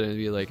this good? And he'd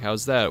be like,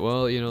 how's that?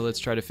 Well, you know, let's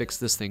try to fix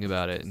this thing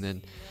about it. And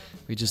then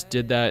we just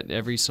did that.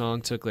 Every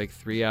song took like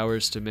 3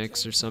 hours to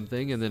mix or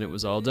something, and then it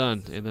was all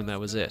done, and then that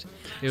was it.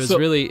 It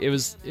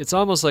was it's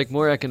almost like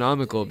more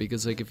economical,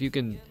 because like if you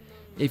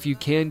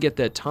can get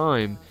that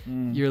time,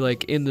 you're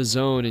like in the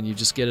zone and you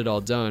just get it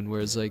all done.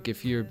 Whereas like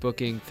if you're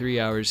booking 3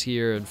 hours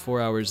here and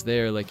 4 hours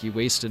there, like you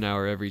waste an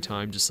hour every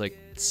time just like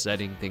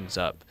setting things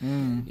up,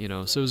 you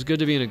know. So it was good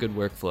to be in a good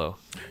workflow.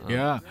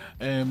 Yeah.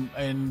 And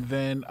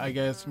then I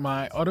guess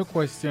my other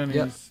question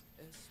is,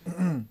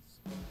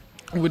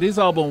 with this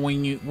album,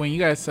 when you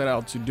guys set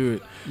out to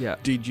do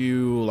it, did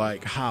you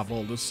like have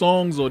all the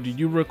songs, or did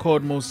you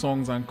record most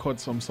songs and cut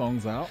some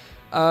songs out?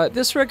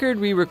 This record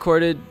we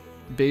recorded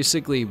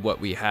basically what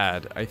we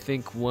had. I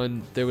think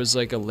there was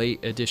like a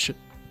late edition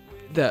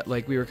that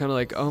like we were kind of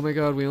like, oh my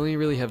god, we only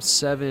really have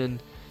 7.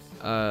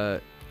 You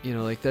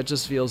know, like that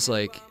just feels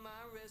like,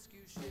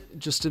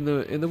 just in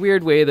the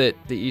weird way that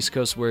the East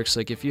Coast works,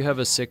 like if you have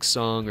a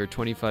 6-song or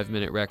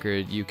 25-minute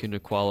record, you can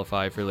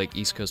qualify for like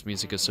East Coast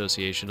Music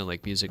Association and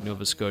like Music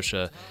Nova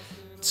Scotia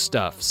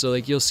stuff. So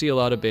like you'll see a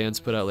lot of bands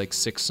put out like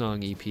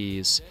 6-song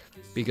EPs,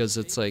 because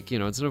it's like, you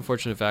know, it's an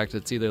unfortunate fact.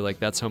 It's either like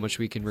that's how much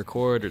we can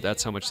record, or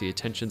that's how much the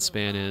attention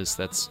span is.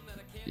 That's,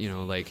 you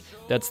know, like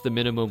that's the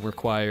minimum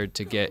required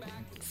to get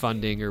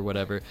funding or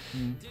whatever.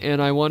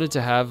 And I wanted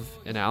to have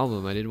an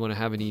album. I didn't want to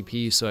have an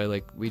EP,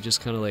 so we just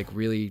kind of like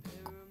really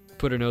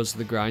put our nose to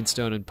the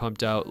grindstone and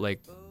pumped out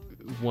like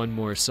 1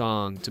 more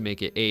song to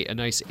make it a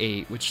nice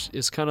 8, which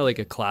is kind of like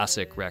a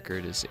classic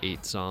record, is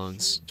 8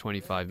 songs,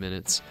 25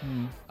 minutes.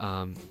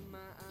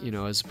 You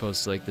know, as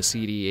opposed to like the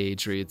CD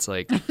age where it's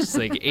like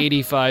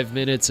 85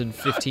 minutes and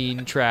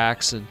 15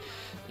 tracks and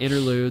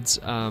interludes.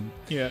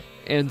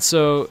 And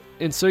so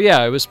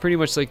yeah, it was pretty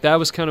much like that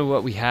was kind of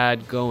what we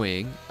had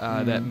going,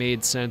 that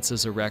made sense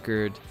as a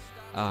record,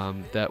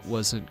 that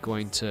wasn't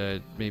going to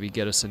maybe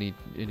get us in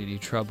any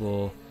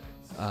trouble,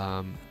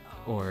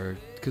 or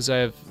because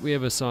we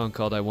have a song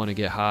called I Want to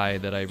Get High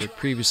that I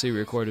previously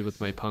recorded with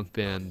my punk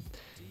band,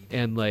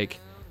 and like,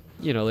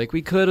 you know, like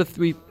we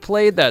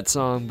played that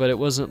song, but it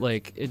wasn't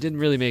like, it didn't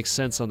really make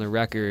sense on the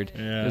record.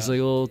 It was like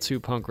a little too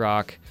punk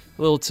rock,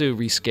 a little too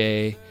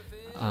risque,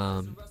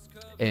 and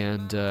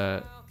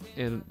I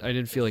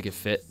didn't feel like it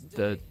fit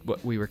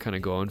what we were kind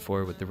of going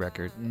for with the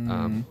record.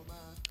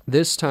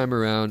 This time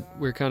around,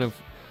 we're kind of,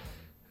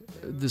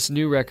 this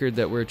new record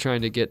that we're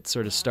trying to get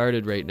sort of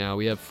started right now,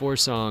 we have 4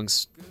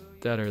 songs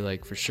that are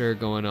like for sure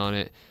going on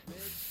it,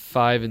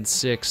 5 and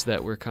 6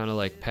 that we're kind of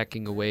like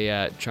pecking away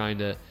at, trying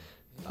to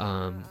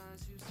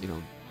you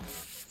know,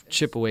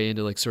 chip away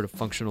into like sort of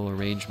functional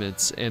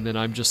arrangements. And then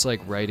I'm just like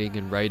writing,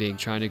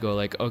 trying to go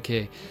like,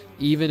 okay,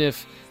 even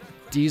if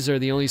these are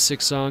the only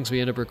 6 songs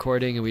we end up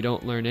recording and we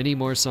don't learn any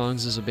more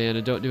songs as a band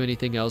and don't do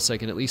anything else, I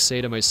can at least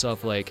say to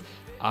myself, like,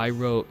 I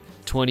wrote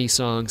 20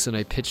 songs and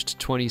I pitched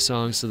 20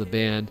 songs to the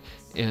band,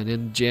 and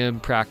in jam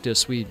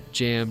practice we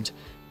jammed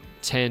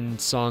 10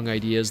 song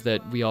ideas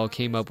that we all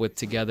came up with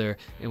together,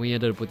 and we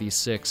ended up with these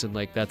 6, and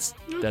like that's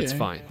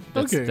fine.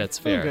 That's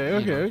fair.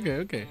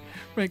 Okay.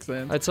 Makes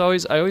sense.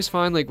 I always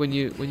find like when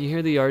you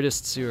hear the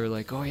artists who are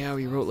like, oh yeah,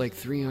 we wrote like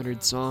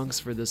 300 songs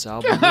for this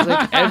album. It's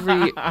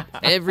like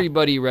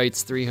everybody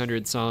writes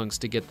 300 songs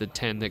to get the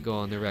 10 that go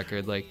on the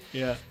record. Like,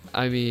 Yeah.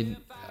 I mean,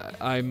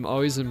 I'm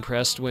always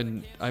impressed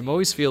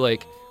feel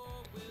like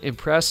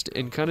impressed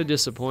and kind of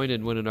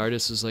disappointed when an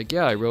artist is like,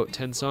 yeah, I wrote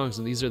 10 songs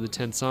and these are the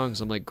 10 songs.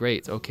 I'm like,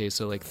 great, okay,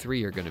 so like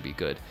 3 are gonna be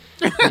good.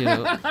 You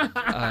know,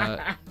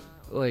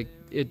 like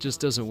it just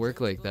doesn't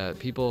work like that.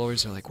 People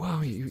always are like,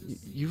 wow,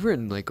 you've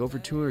written like over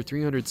 200 or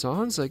 300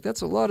 songs, like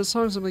that's a lot of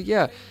songs. I'm like,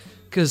 yeah,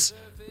 because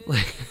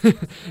like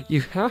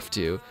you have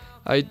to.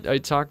 I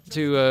talked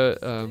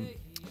to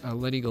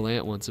Lenny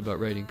Gallant once about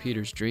writing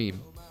Peter's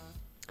Dream,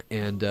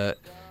 and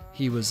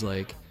he was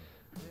like,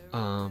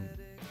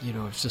 you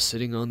know, I was just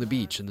sitting on the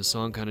beach and the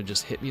song kind of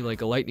just hit me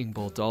like a lightning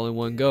bolt all in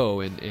one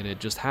go, and it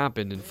just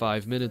happened in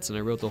 5 minutes, and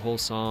I wrote the whole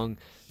song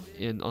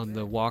on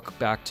the walk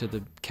back to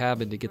the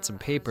cabin to get some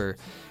paper,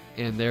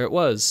 and there it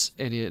was.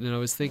 And I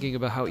was thinking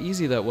about how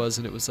easy that was,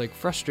 and it was like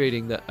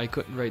frustrating that I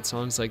couldn't write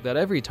songs like that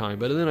every time.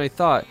 But then I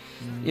thought,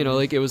 you know,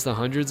 like it was the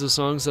hundreds of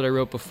songs that I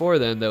wrote before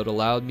then that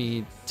allowed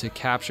me to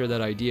capture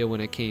that idea when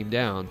it came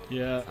down.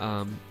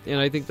 Yeah. And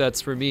I think that's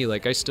for me.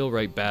 Like I still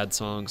write bad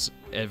songs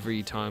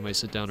every time I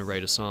sit down to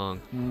write a song.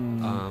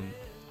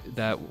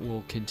 That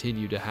will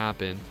continue to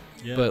happen.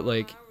 Yeah. But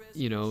like,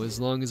 you know, as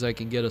long as I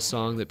can get a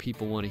song that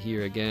people want to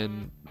hear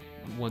again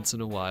once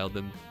in a while,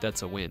 then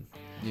that's a win.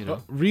 You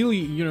know, really,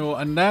 you know,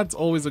 and that's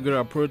always a good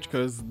approach,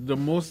 because the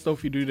more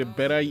stuff you do, the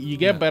better you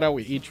get. Better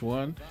with each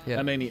one,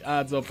 and then it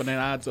adds up and then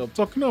adds up.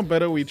 Talking about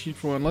better with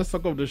each one, let's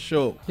talk of the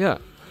show. Yeah.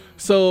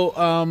 So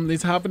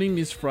it's happening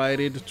this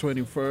Friday, the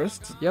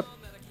 21st. Yep.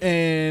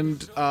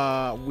 And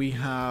we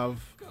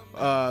have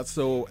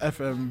so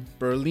FM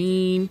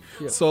Berlin,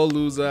 Soul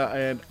Loser,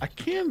 and I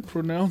can't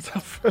pronounce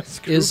our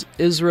first group.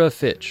 Isra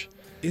Fitch.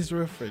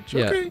 Israel Fitch.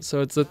 Yeah, Okay. so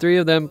it's the 3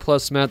 of them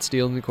plus Matt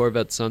Steele and the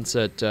Corvette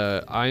Sunset.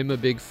 I'm a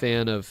big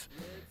fan of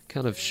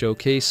kind of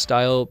showcase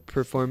style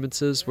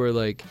performances where,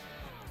 like,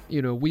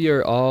 you know,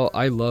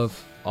 I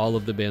love all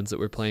of the bands that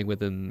we're playing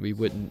with, and we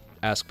wouldn't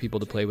ask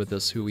people to play with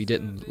us who we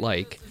didn't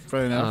like.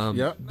 Fair enough.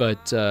 Yeah.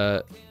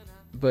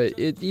 But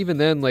even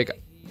then, like,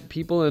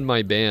 people in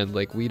my band,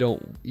 like, we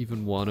don't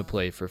even want to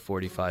play for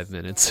 45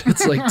 minutes.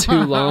 It's like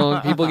too long.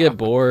 People get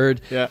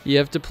bored. Yeah. You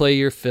have to play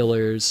your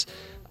fillers.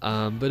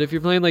 But if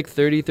you're playing like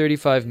 30,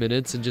 35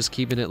 minutes and just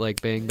keeping it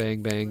like bang,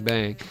 bang, bang,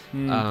 bang,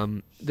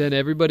 then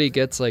everybody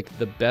gets like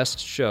the best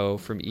show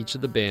from each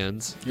of the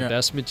bands, the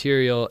best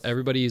material.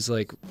 Everybody's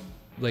like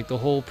the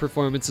whole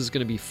performance is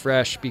going to be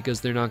fresh because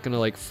they're not going to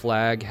like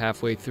flag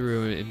halfway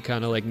through and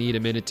kind of like need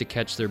a minute to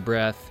catch their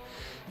breath.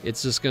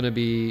 It's just going to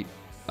be,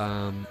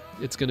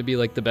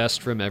 like the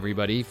best from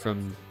everybody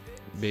from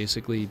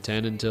basically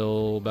 10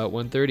 until about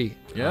 1:30.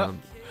 Yeah.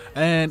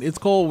 And it's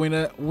called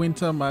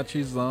Winter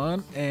Matches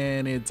On,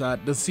 and it's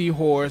at the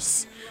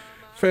Seahorse,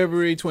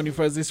 February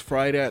 21st, this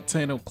Friday at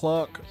 10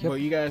 o'clock. Yep. But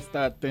you guys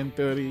start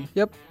 10:30.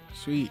 Yep.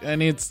 Sweet.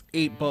 And it's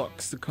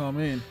 $8 to come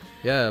in.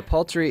 Yeah,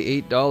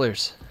 paltry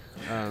 $8.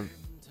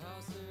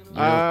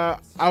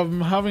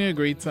 I'm having a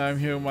great time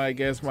here with my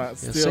guest, Matt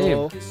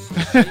Steele.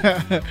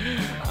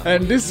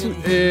 And this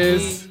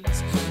is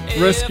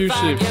Rescue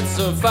Ship. Get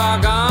so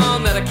far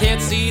gone that I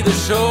can't see the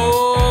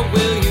shore.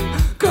 Will you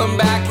come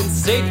back and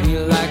save me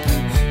like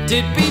you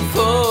did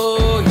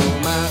before?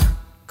 You're my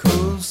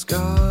Coast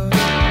Guard,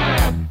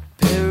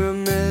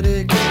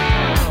 paramedic,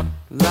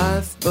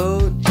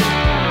 lifeboat.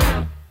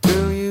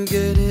 Girl, you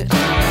get it.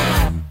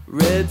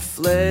 Red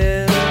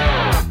flare,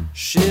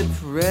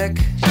 shipwreck.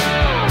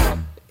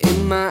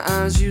 In my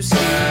eyes, you see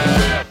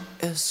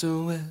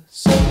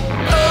SOS. I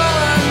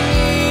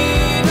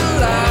need a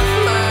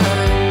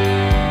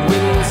lifeline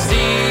when the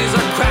seas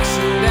are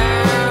crashing down.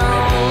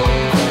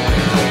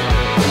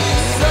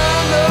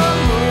 Sun or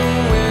moon,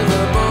 when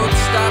the boat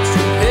starts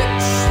to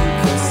pitch, you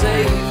can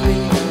save me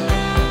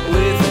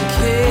with a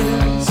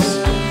kiss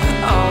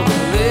on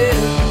the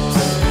lips.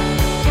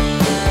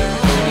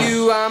 You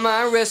are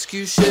my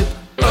rescue ship.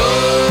 Oh,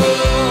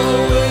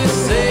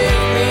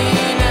 save me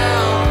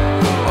now,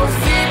 or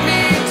feed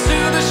me to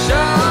the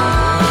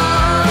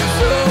sharks.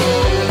 Oh,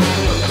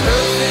 a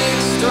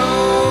perfect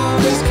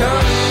storm is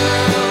coming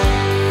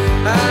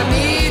round. I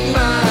need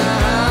my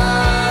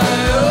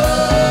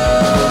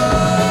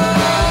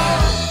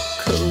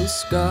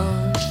Coast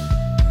Guard,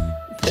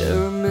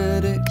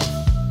 paramedic,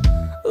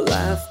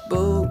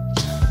 lifeboat.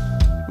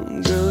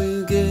 Girl,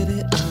 you get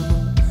it. I'm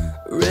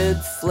a red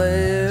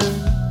flare,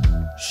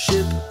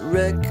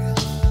 shipwreck.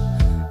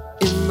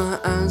 In my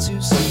eyes, you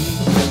see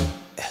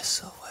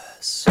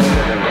SOS. Oh,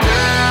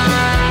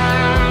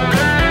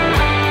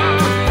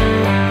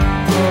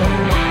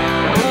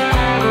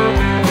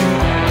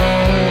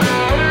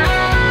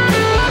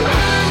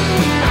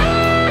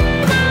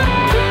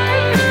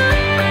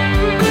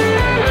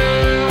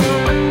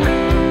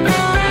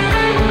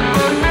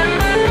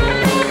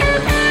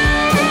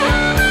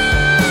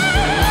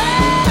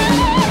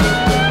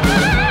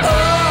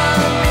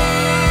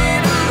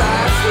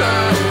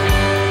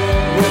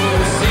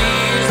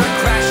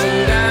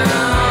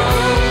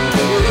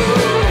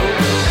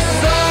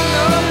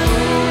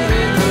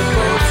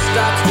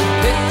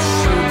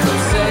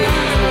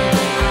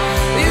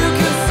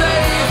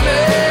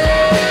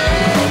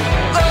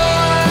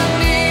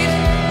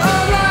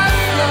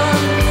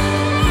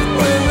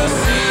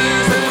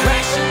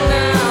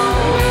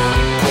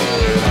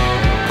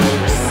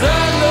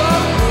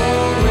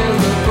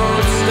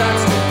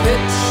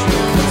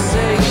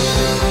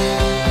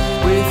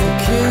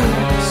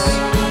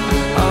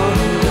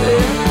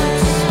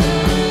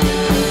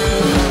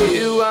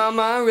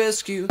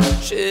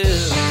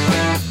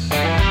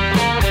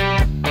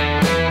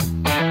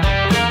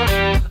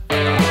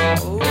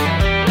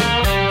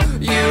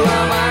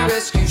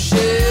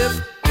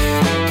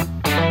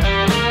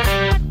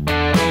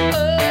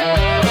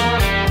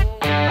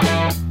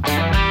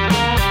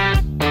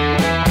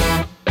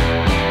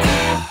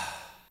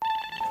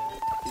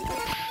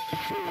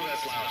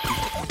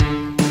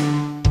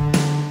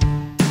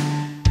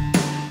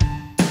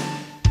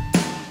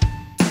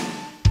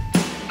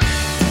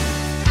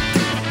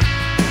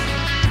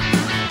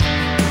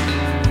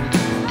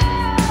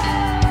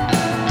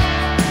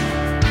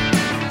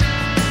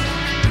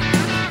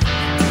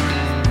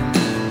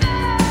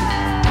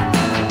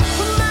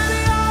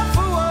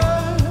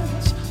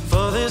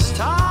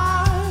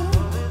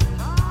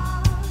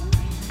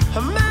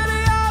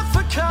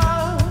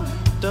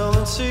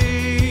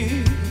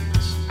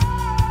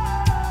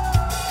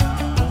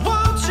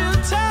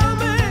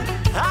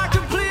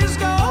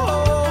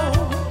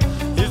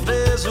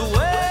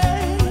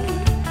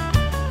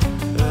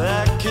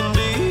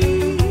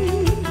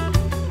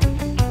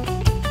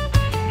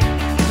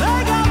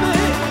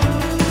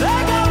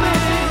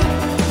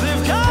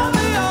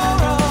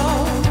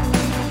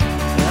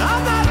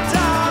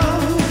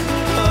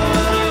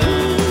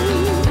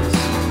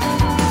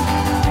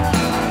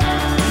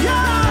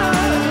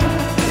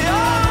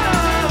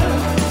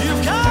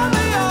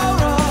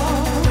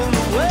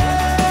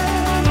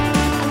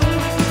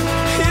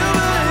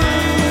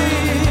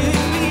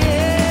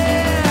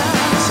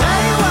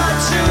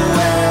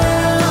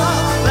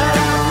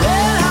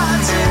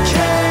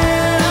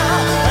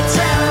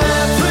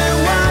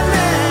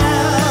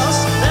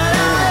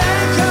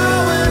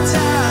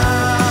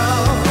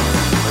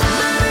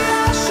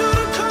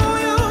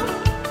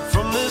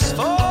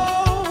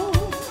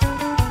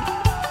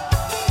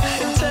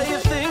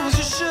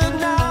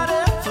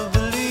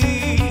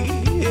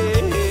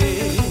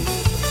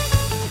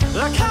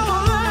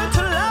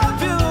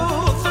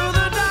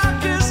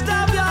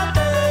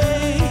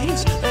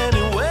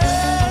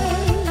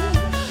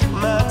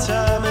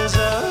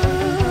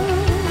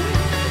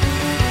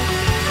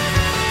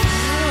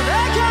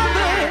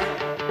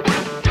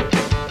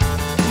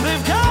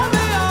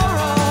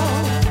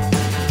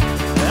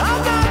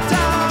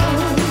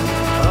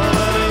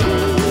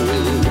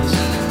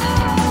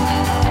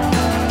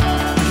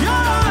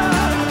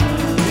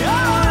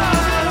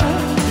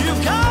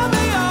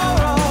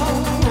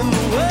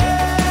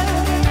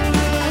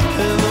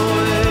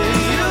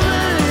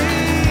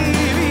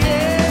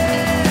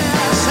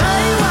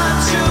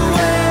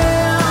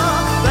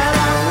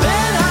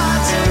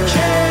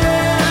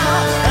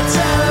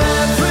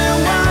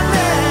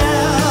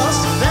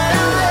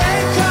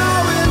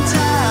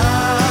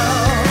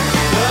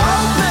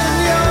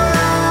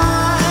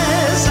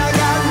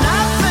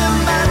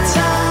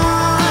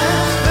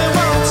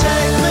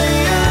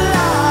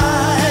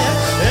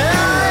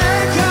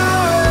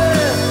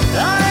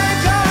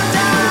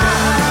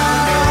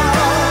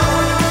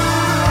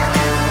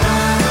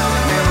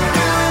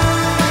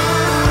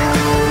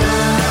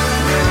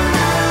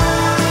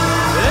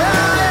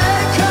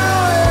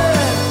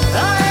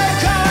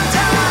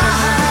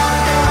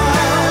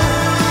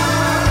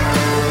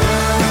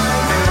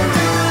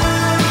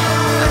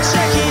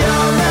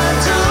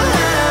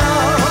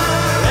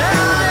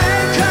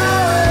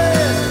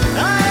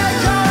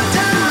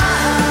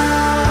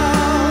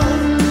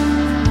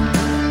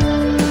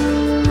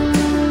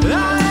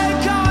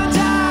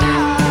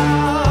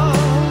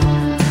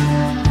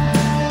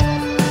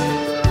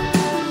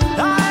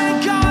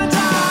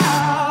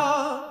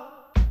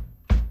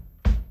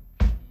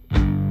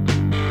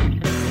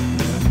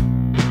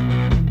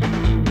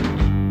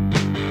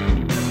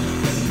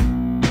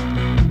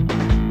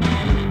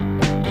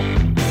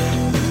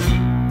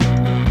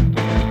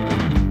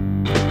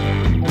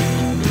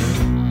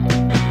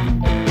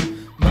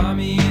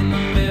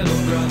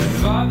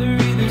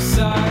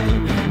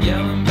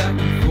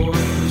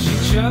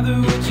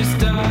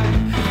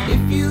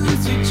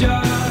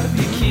 job,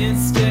 you can't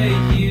stay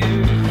here.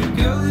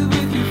 Go live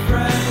with your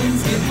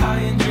friends, get high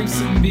and drink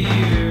some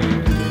beer.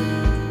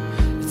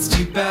 It's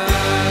too bad.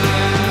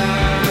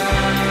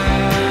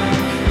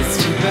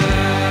 It's too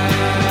bad.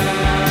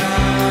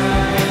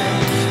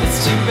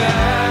 It's too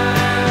bad.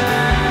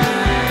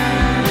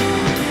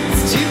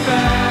 It's too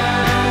bad.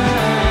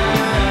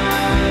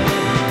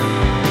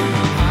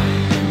 I'm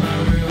in my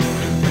room,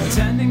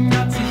 pretending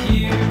not to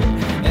hear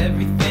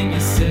everything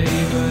you say,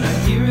 but I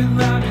hear it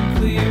loud and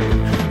clear.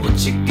 What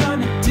you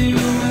gonna do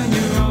when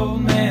your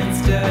old man's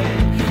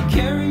dead?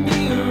 Carry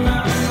me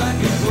around like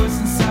a voice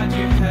inside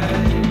your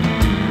head.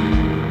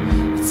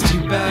 It's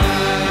too bad.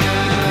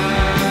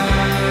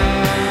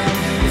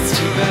 It's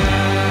too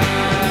bad.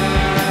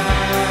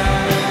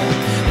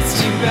 It's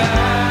too bad.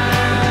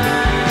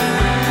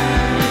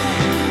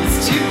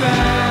 It's too bad. It's too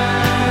bad.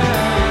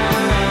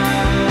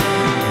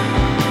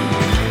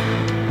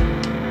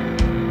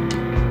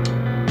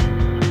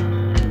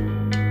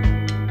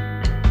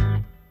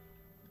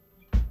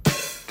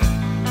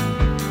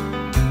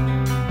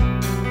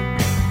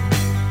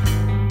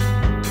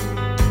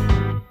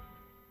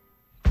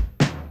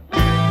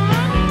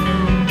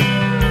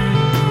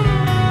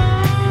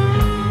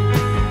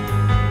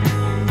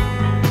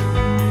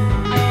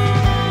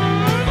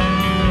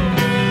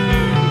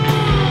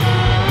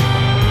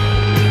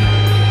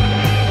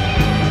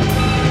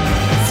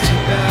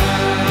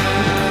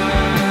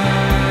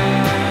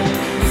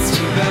 It's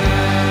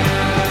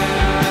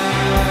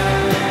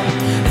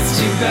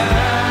too bad.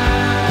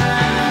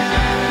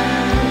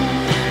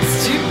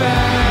 It's too bad.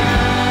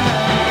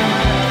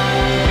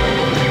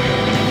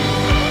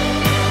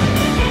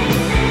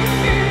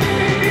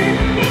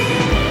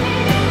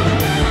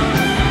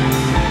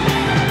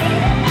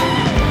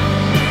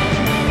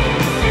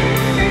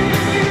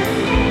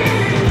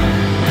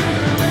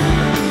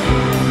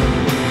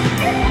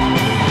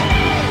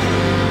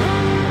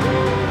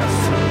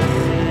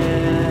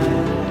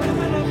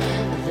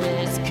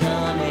 It's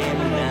coming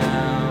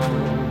now.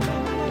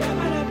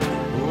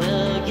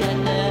 We'll get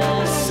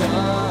there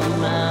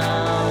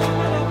somehow.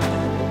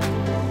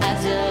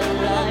 As your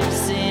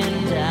life's in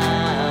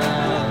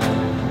down,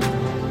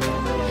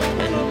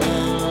 and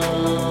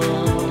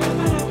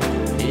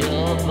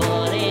your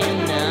body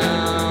now.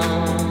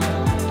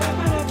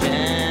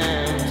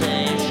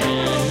 Temptation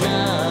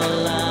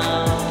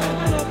allowed.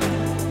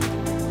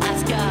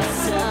 Ask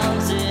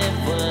ourselves if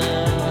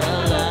we're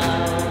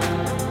allowed.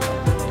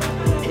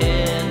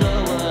 Hear the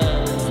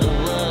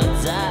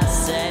words I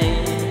say.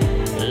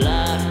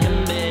 Life can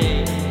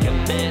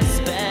be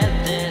spent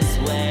this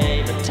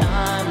way, but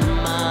time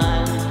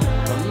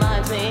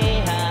reminds me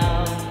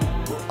how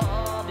we're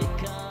all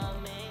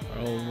becoming.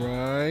 All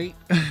right.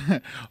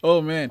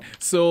 Oh man.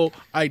 So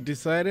I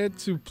decided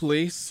to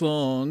play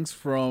songs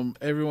from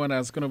everyone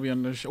that's gonna be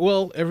on the show.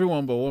 Well,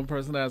 everyone but one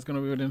person that's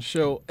gonna be on the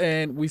show.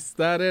 And we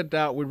started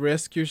out with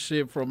Rescue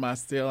Ship from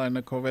Steele and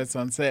the Corvette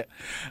Sunset.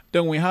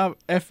 Then we have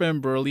FM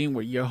Berlin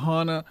with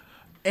Johanna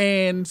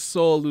and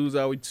Soul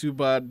Loser with Too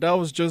Bad. That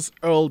was just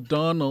Earl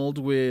Donald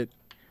with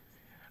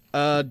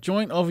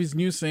joint of his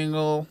new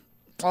single,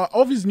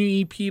 of his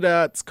new EP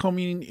that's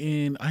coming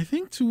in, I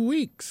think, 2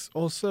 weeks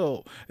or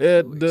so.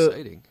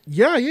 Exciting.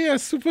 Yeah,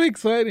 super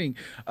exciting.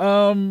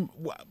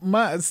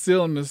 Matt's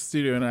still in the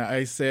studio, and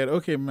I said,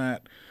 okay,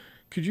 Matt,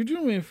 could you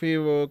do me a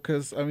favor?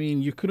 Because, I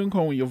mean, you couldn't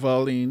come with your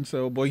violin,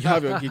 but you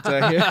have your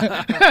guitar here.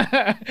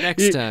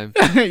 Next time.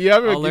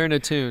 I'll learn a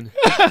tune.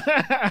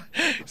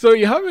 So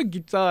you have a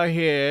guitar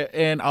here,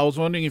 and I was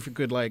wondering if you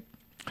could,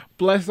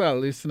 bless our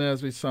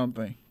listeners with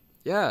something.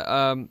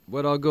 Yeah,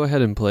 what I'll go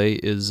ahead and play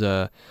is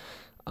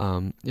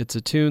it's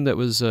a tune that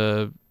was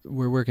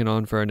we're working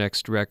on for our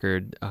next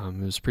record. It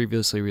was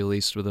previously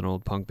released with an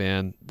old punk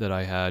band that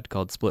I had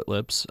called Split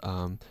Lips.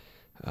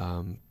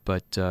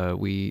 But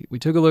we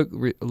took a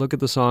look at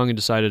the song and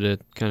decided to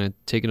kind of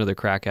take another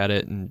crack at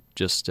it, and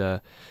just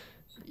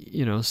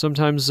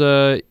sometimes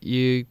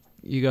you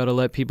gotta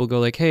let people go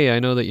like, hey, I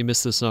know that you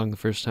missed this song the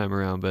first time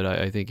around, but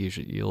I think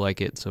you'll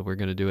like it, so we're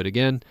gonna do it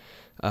again.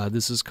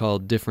 This is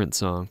called Different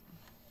Song.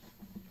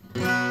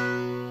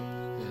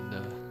 And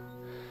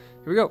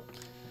here we go.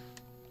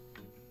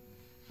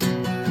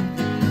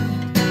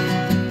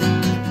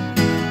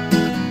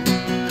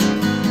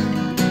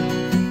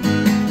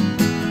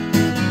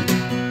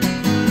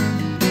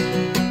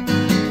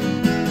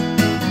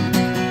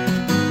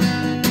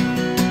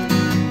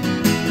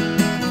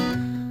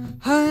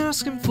 I'm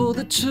asking for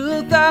the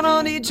truth, I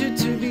don't need you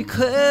to be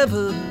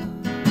clever.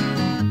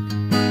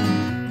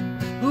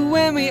 But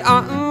when we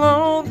are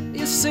alone,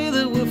 you say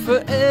that we're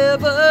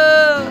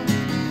forever.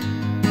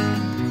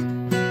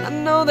 I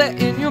know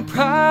that in your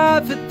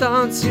private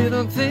thoughts you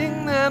don't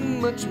think that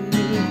much of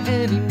me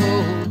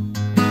anymore.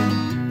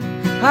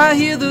 I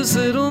hear those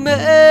little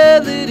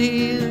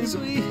melodies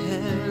we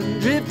had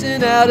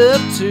drifting out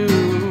of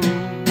tune.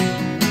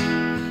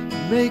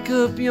 Make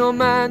up your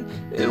mind,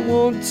 it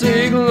won't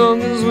take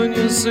long, as when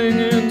you're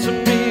singing to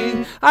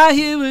me I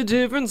hear a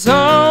different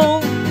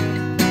song,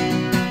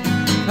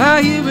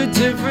 I hear a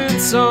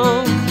different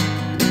song.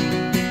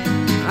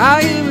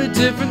 I hear a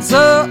different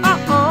song.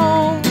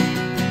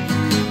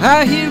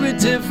 I hear a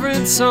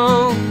different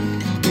song.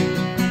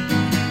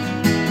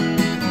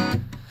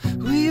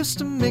 We used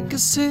to make a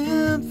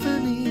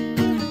symphony.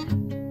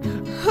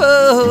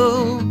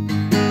 Oh,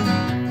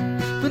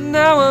 but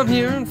now I'm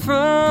hearing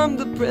from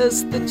the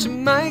press that you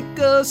might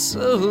go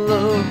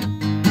solo.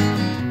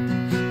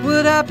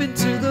 What happened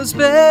to those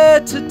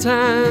better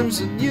times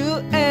when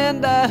you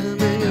and I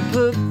made a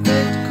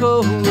perfect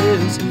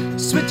chorus?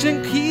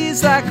 Switching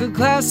keys like a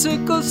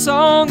classical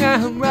song.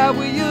 I'm right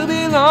where you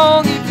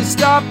belong if you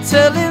stop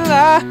telling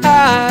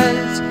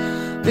lies.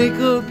 Make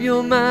up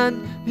your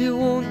mind, it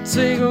won't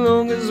take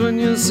long as when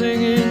you're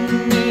singing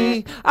to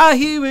me. I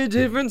hear a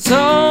different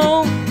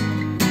song.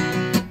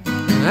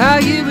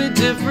 I hear a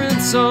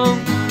different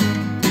song.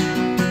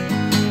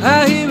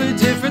 I hear a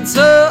different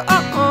song.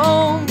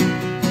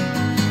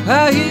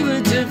 I hear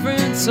a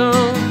different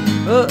song.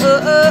 Oh,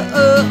 oh, oh,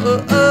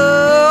 oh, oh,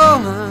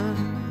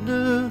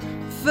 oh.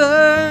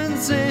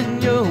 Ferns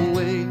in your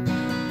way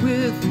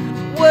with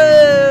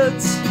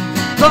words.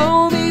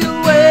 Blow me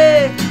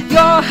away,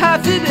 your high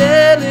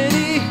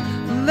fidelity.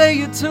 Lay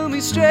it to me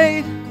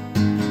straight.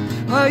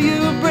 Are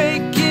you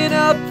breaking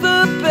up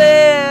the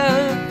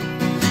bed?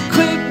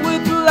 Quick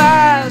with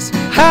lies.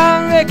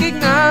 I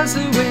recognize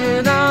it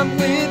when I'm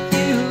with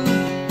you.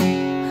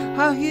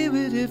 I hear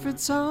a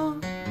different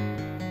song.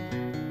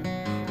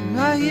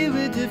 I hear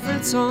a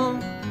different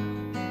song.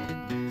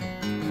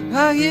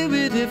 I hear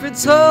a different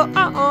song.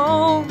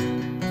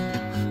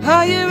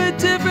 I hear a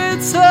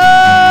different song.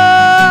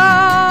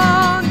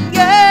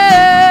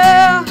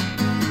 Yeah.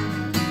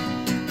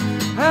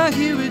 I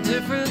hear a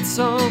different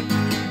song.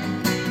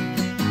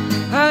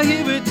 I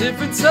hear a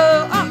different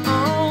song.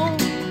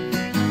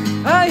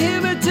 I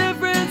hear a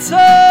different song.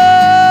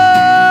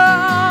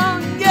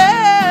 Yeah.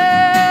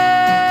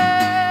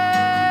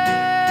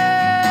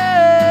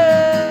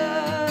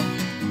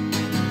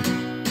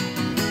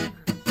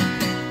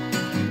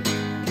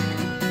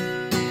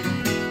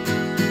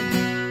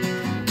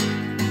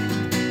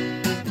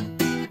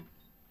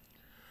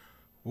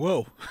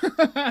 Whoa.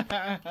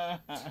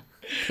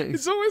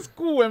 It's always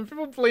cool when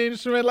people play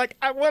instrument. Like,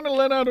 I want to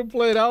learn how to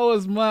play. That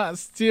was my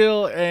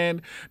Steele,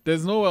 and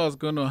there's no way I was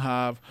going to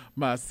have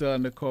my Steele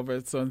and the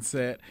Corvette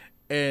Sunset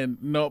and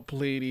not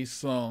play this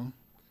song.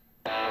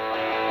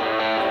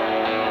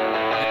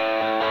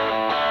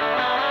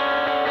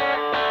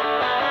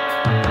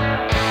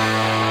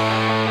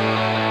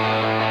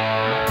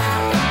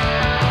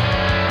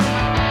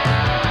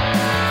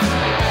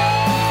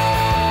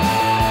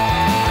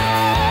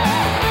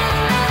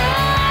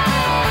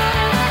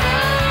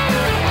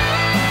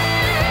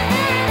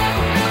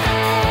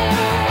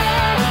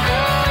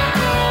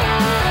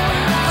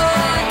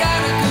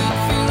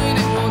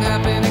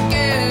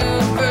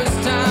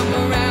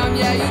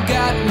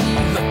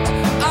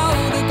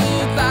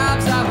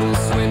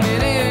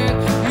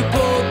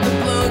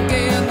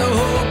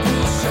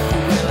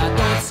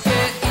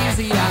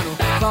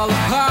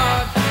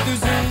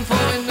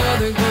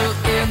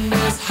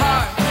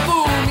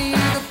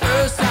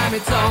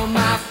 It's all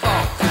my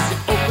fault, 'cause you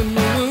opened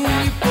the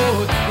wound you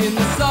poured in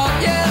the salt.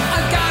 Yeah,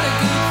 I got a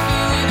good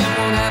feeling it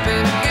won't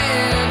happen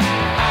again.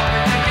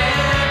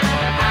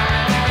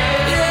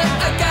 Yeah,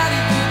 I got a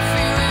good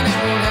feeling it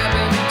won't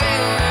happen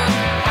again.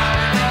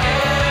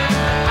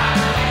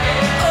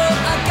 Oh,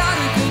 I got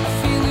a good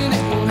feeling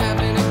it won't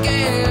happen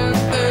again.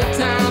 Third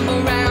time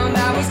around I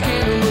was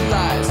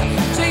cannibalized.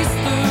 Chased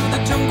through the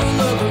jungle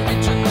of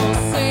original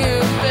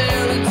sin.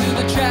 Fell into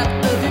the trap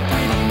of your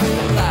pretty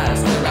little lies.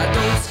 Well, I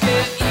don't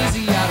scare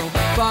easy, I don't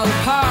fall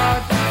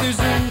apart. There's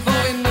room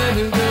for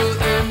another girl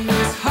in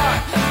this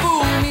heart.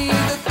 Fool me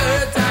the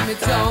third time,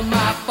 it's all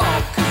my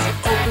fault, 'cause you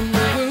opened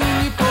the wound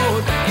you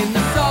poured in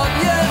the salt.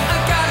 Yeah, I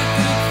got a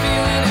good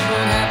feeling it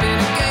won't happen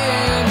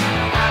again.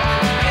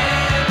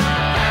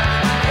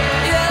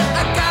 Yeah,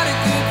 I got a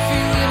good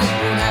feeling it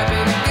won't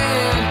happen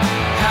again.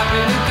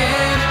 Happen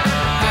again,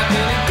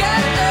 happen again.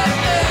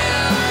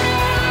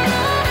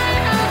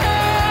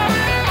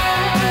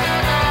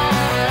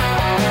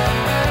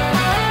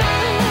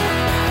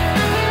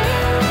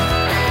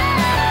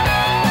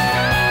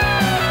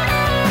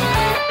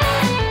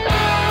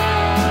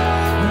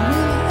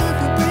 Will I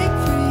ever break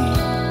free?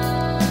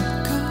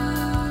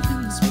 Caught in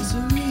this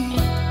misery.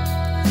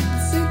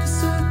 This ain't the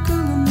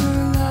circle of my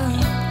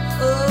life.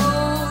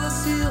 Oh, the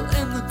seal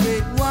and the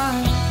great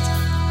white.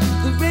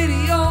 The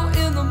radio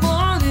in the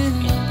morning.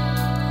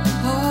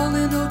 All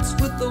in notes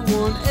with the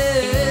one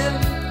air.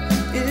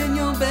 In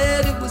your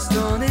bed it was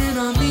dawning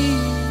on me.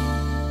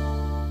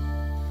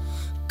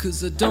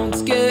 'Cause I don't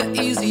scare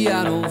easy,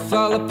 I don't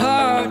fall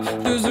apart.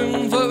 There's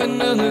room for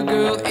another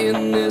girl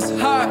in this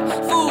heart.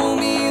 Fool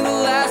me the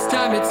last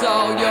time, it's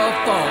all your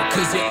fault.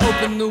 'Cause you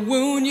opened the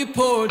wound you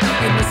poured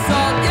in the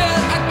salt.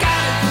 Yeah, I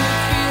got a good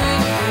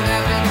feeling it won't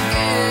happen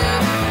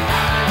again.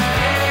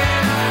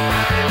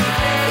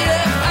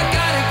 Yeah, I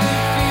got a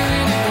good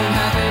feeling it won't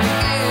happen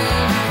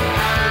again.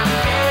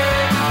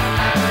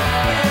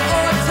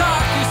 Oh,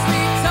 talk your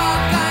sweet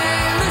talk, I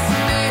ain't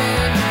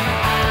listening.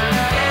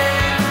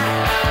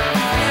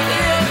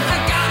 Yeah,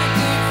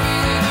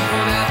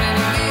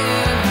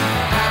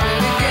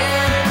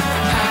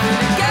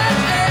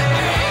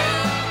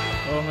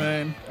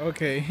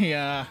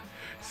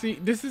 See,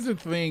 this is the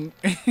thing.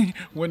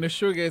 When the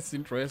show gets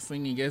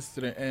interesting, it gets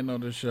to the end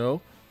of the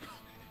show.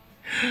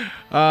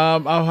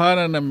 I've had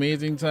an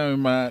amazing time with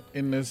Matt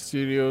in the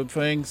studio.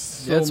 Thanks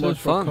so it's been much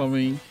for fun.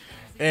 coming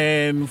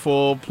and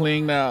for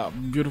playing that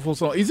beautiful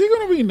song. Is it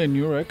going to be in the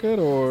new record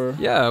or?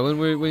 Yeah, when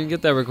we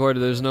get that recorded,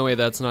 there's no way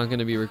that's not going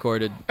to be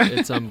recorded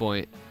at some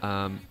point.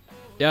 Yeah,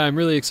 I'm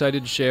really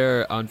excited to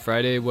share on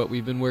Friday what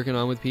we've been working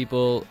on with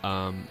people.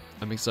 I'm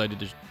excited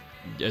to,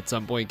 at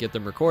some point, get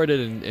them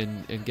recorded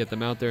and get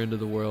them out there into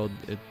the world.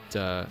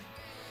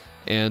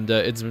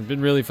 It's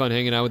been really fun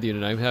hanging out with you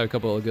tonight. I've had a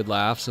couple of good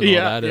laughs and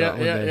all that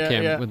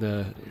when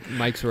the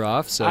mics were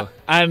off. So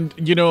and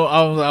you know,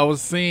 I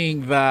was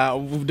saying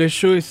that the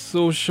show is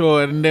so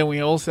short, and then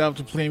we also have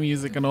to play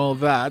music and all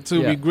that. So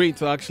it'd be great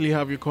to actually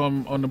have you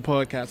come on the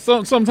podcast.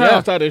 Sometime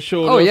after the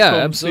show. Oh yeah,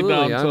 come absolutely.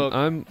 Sit down,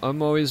 talk.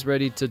 I'm always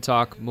ready to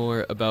talk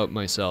more about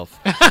myself.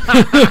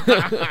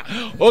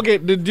 Okay,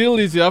 the deal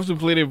is you have to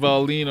play the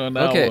violin on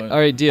that one. Okay, all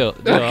right, deal.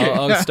 Okay.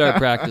 I'll start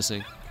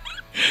practicing.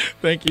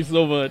 Thank you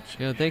so much.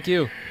 Yeah, thank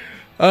you.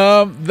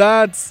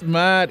 That's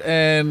Matt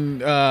and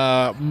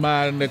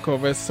the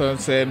Corvette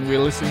Sunset, and we're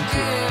listening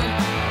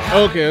to.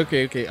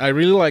 Okay. I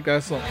really like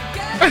that song.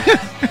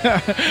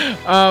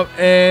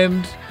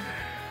 And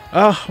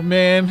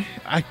man,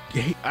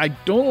 I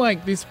don't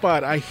like this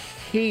part. I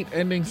hate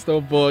ending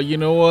stuff, but you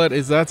know what?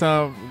 It's that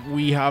time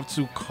we have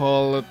to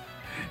call it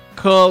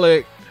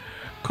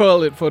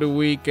for the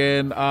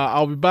weekend.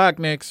 I'll be back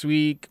next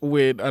week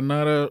with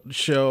another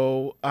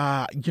show.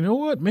 You know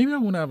what? Maybe I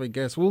won't have a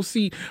guest. We'll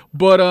see.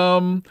 But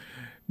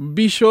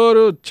be sure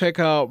to check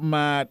out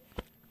Matt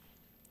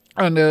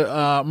and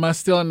Matt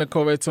Steele and the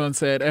Corvette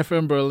Sunset,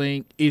 FM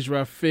Berlin,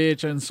 Israel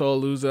Fitch, and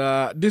Saul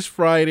Luza this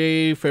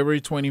Friday,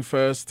 February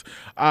 21st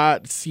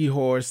at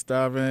Seahorse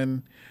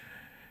Tavern.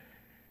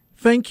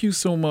 Thank you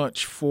so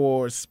much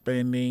for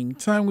spending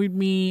time with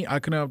me. I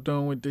couldn't have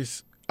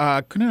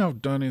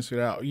done this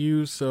without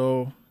you,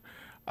 so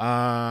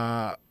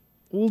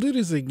we'll do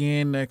this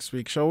again next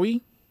week, shall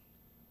we?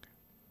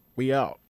 We out.